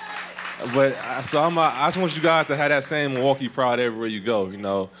 but I just want you guys to have that same Milwaukee pride everywhere you go.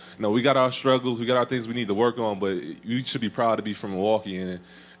 We got our struggles, we got our things we need to work on, but you should be proud to be from Milwaukee. And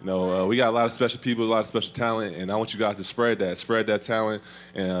we got a lot of special people, a lot of special talent, and I want you guys to spread that talent,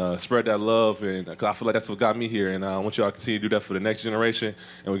 and spread that love, and because I feel like that's what got me here, and I want y'all to continue to do that for the next generation,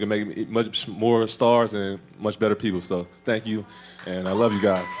 and we can make much more stars and much better people. So thank you, and I love you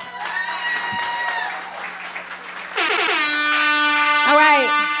guys. All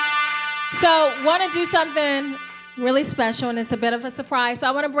right. So, want to do something really special, and it's a bit of a surprise. So,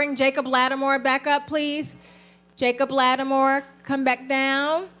 I want to bring Jacob Lattimore back up, please. Jacob Lattimore, come back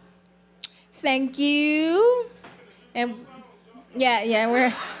down. Thank you. And yeah,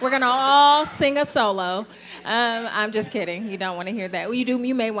 we're gonna all sing a solo. I'm just kidding. You don't want to hear that. Well,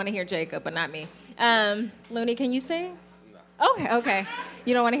 you may want to hear Jacob, but not me. Looney, can you sing? No. Okay.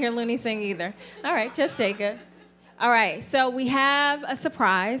 You don't want to hear Looney sing either. All right, just Jacob. All right, so we have a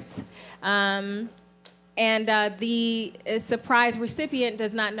surprise, and the surprise recipient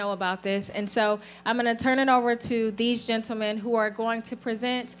does not know about this, and so I'm going to turn it over to these gentlemen who are going to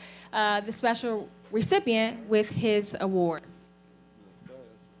present the special recipient with his award.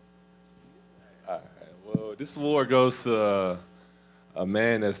 All right, well, this award goes to a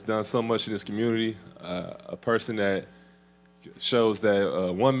man that's done so much in this community, a person that shows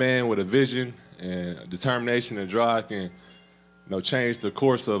that one man with a vision and determination and drive can, change the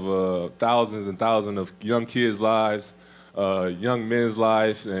course of thousands and thousands of young kids' lives, young men's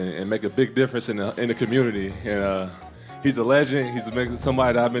lives, and make a big difference in the community. And he's a legend. He's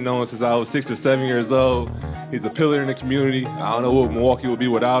somebody that I've been knowing since I was 6 or 7 years old. He's a pillar in the community. I don't know what Milwaukee would be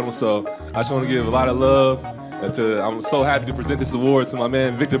without him. So I just want to give a lot of love. I'm so happy to present this award to my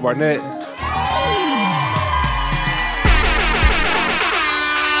man Victor Barnett.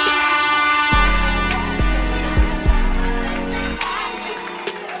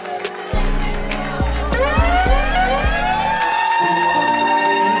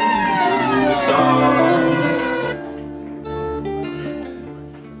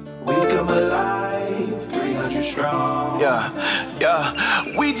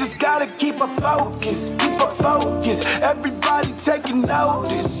 We just gotta keep a focus, everybody taking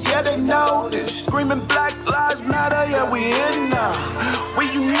notice, yeah they notice. Screaming Black Lives Matter, yeah we here now. We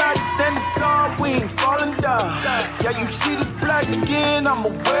united, standing tall, we ain't falling down. Yeah, you see this black skin, I'ma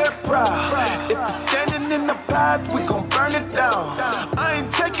wear it proud. proud. If it's standing in the path, we gon' burn it down. I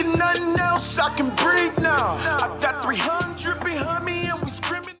ain't taking nothing else, I can breathe now. I got 300 behind me and we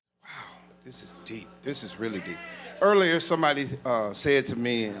screaming. This is deep. This is really deep. Earlier, somebody said to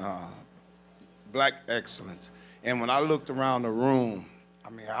me, Black excellence. And when I looked around the room, I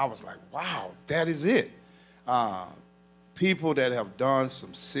mean, I was like, wow, that is it. People that have done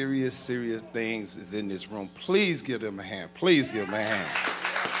some serious, serious things is in this room. Please give them a hand. Please give them a hand.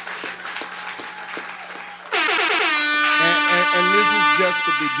 And this is just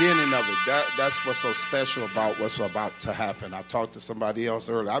the beginning of it. That's what's so special about what's about to happen. I talked to somebody else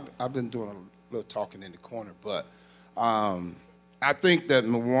earlier. I've been doing a little talking in the corner, but I think that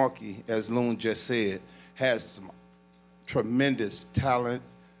Milwaukee, as Loon just said, has some tremendous talent,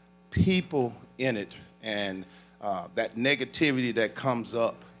 people in it, and that negativity that comes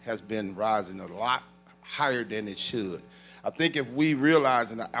up has been rising a lot higher than it should. I think if we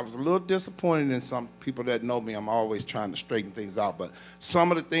realize, and I was a little disappointed in some people that know me, I'm always trying to straighten things out, but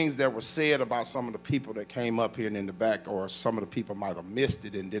some of the things that were said about some of the people that came up here and in the back, or some of the people might have missed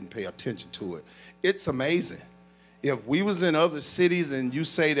it and didn't pay attention to it, it's amazing. If we was in other cities and you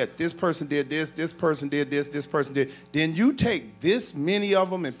say that this person did this person did this person did, then you take this many of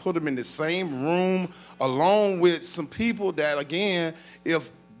them and put them in the same room along with some people that, again,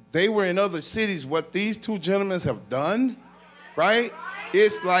 if they were in other cities, what these two gentlemen have done, right?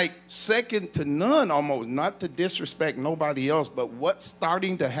 It's like second to none almost, not to disrespect nobody else, but what's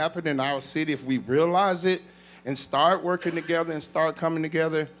starting to happen in our city, if we realize it and start working together and start coming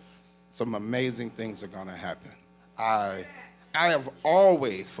together, some amazing things are gonna happen. I have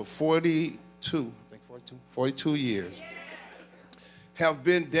always, for 42 years, have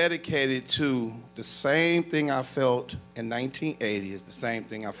been dedicated to the same thing I felt in 1980 is the same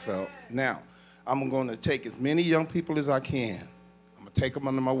thing I felt now. I'm gonna take as many young people as I can. I'm gonna take them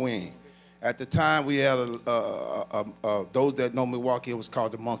under my wing. At the time, we had those that know Milwaukee, it was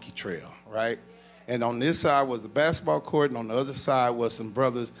called the Monkey Trail, right? And on this side was the basketball court, and on the other side was some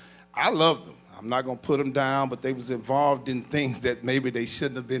brothers. I loved them. I'm not gonna put them down, but they was involved in things that maybe they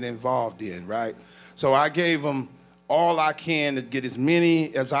shouldn't have been involved in, right? So I gave them all I can to get as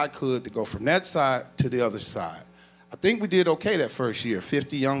many as I could to go from that side to the other side. I think we did okay that first year.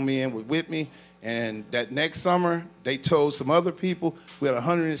 50 young men were with me, and that next summer, they told some other people, we had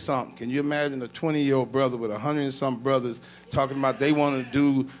 100 and something. Can you imagine a 20-year-old brother with 100 and some brothers talking about they want to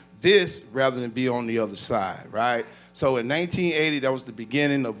do this rather than be on the other side, right? So in 1980, that was the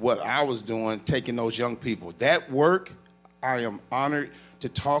beginning of what I was doing, taking those young people. That work, I am honored to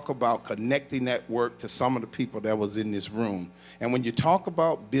talk about connecting that work to some of the people that was in this room. And when you talk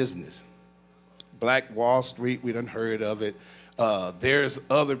about business, Black Wall Street, we done heard of it. There's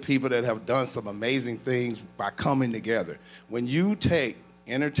other people that have done some amazing things by coming together. When you take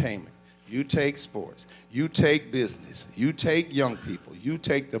entertainment, you take sports, you take business, you take young people, you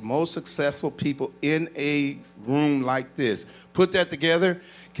take the most successful people in a room like this, put that together,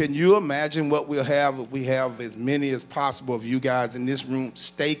 can you imagine what we'll have if we have as many as possible of you guys in this room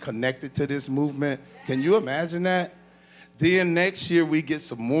stay connected to this movement? Can you imagine that? Then next year we get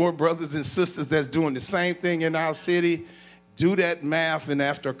some more brothers and sisters that's doing the same thing in our city. Do that math, and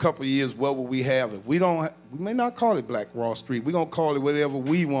after a couple of years, what will we have? If we don't, we may not call it Black Wall Street. We're gonna call it whatever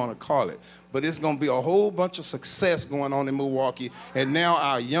we want to call it. But it's gonna be a whole bunch of success going on in Milwaukee, and now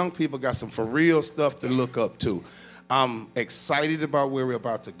our young people got some for real stuff to look up to. I'm excited about where we're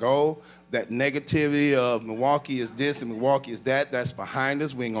about to go. That negativity of Milwaukee is this and Milwaukee is that, that's behind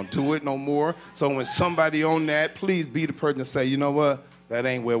us. We ain't gonna do it no more. So when somebody on that, please be the person to say, you know what, that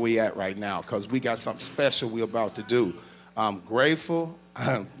ain't where we at right now, because we got something special we're about to do. I'm grateful,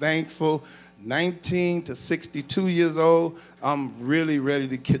 I'm thankful. 19 to 62 years old, I'm really ready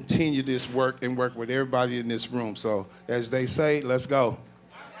to continue this work and work with everybody in this room. So as they say, let's go.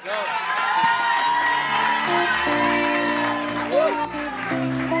 All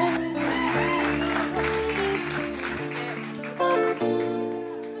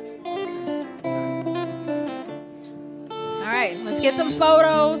right, let's get some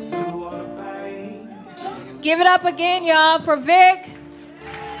photos. Give it up again, y'all, for Vic.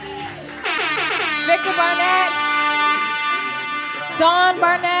 Victor Barnett. Don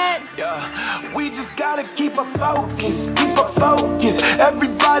Barnett. Yeah, we just gotta keep a focus, keep a focus.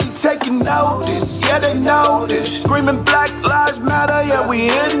 Everybody taking notice, yeah, they notice. Screaming Black Lives Matter, yeah, we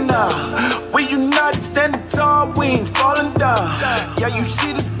in now. We united, standing tall, we ain't falling down. Yeah, you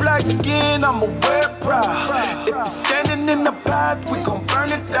see this black skin, I'ma wear it proud. If it's standing in the path, we gon'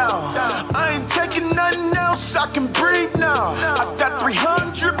 burn it down. I ain't taking nothing else, I can breathe now. I got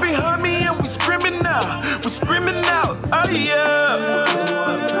 300 behind me and we screaming out, we screaming out, oh yeah.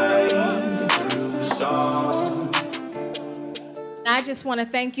 I just want to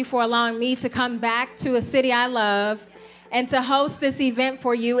thank you for allowing me to come back to a city I love and to host this event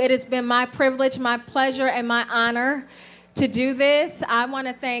for you. It has been my privilege, my pleasure, and my honor to do this. I want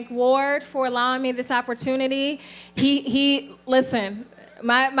to thank Ward for allowing me this opportunity. Listen,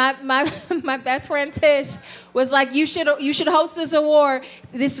 my best friend Tish was like, you should host this award,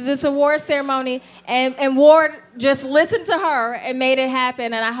 this award ceremony, and Ward just listened to her and made it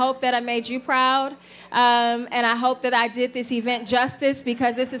happen. And I hope that I made you proud, and I hope that I did this event justice,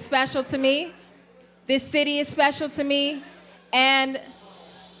 because this is special to me. This city is special to me, and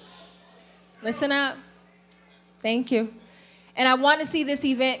listen up. Thank you. And I want to see this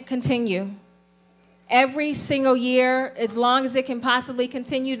event continue. Every single year, as long as it can possibly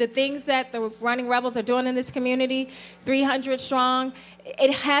continue, the things that the Running Rebels are doing in this community, 300 strong,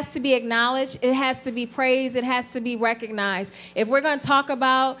 it has to be acknowledged, it has to be praised, it has to be recognized. If we're going to talk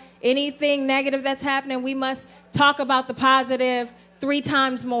about anything negative that's happening, we must talk about the positive 3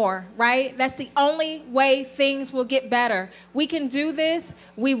 times more, right? That's the only way things will get better. We can do this,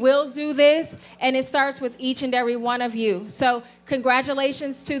 we will do this, and it starts with each and every one of you. So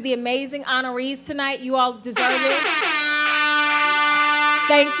congratulations to the amazing honorees tonight. You all deserve it.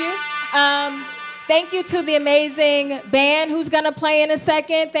 Thank you. Thank you to the amazing band who's gonna play in a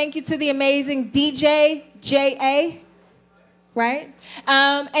second. Thank you to the amazing DJ, J.A., right?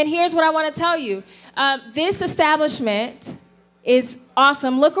 And here's what I wanna tell you. This establishment is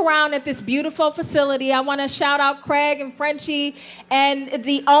awesome. Look around at this beautiful facility. I want to shout out Craig and Frenchie and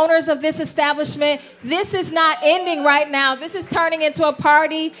the owners of this establishment. This is not ending right now. This is turning into a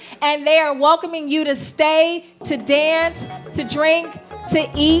party, and they are welcoming you to stay, to dance, to drink, to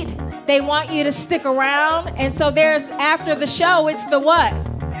eat. They want you to stick around. And so there's, after the show, it's the what?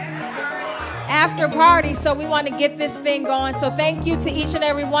 After party. So we want to get this thing going. So thank you to each and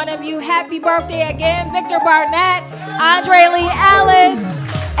every one of you. Happy birthday again, Victor Barnett, Andre Lee Ellis,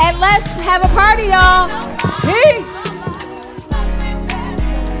 and let's have a party, y'all. Peace.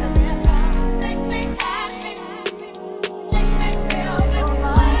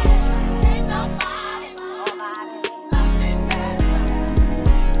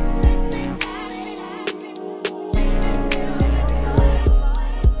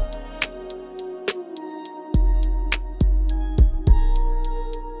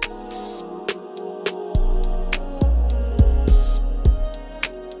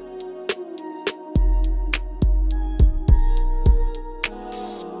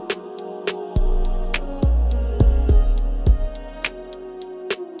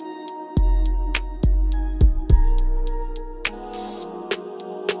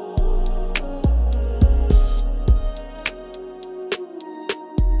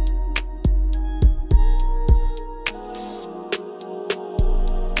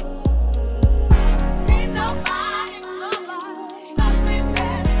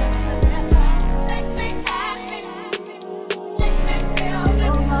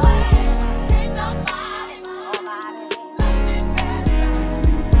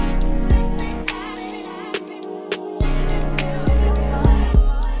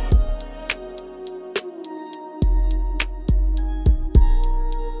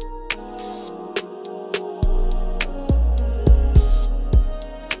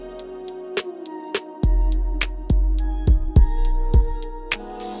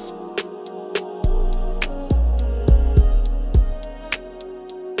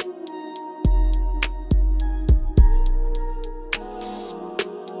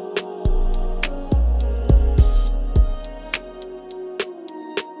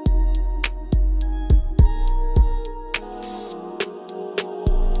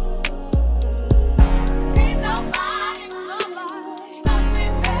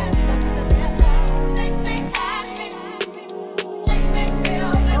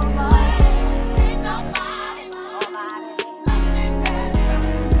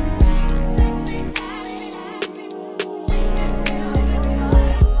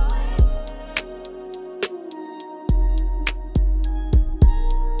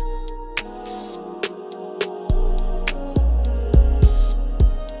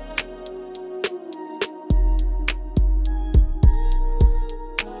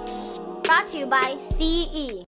 Brought to you by CE.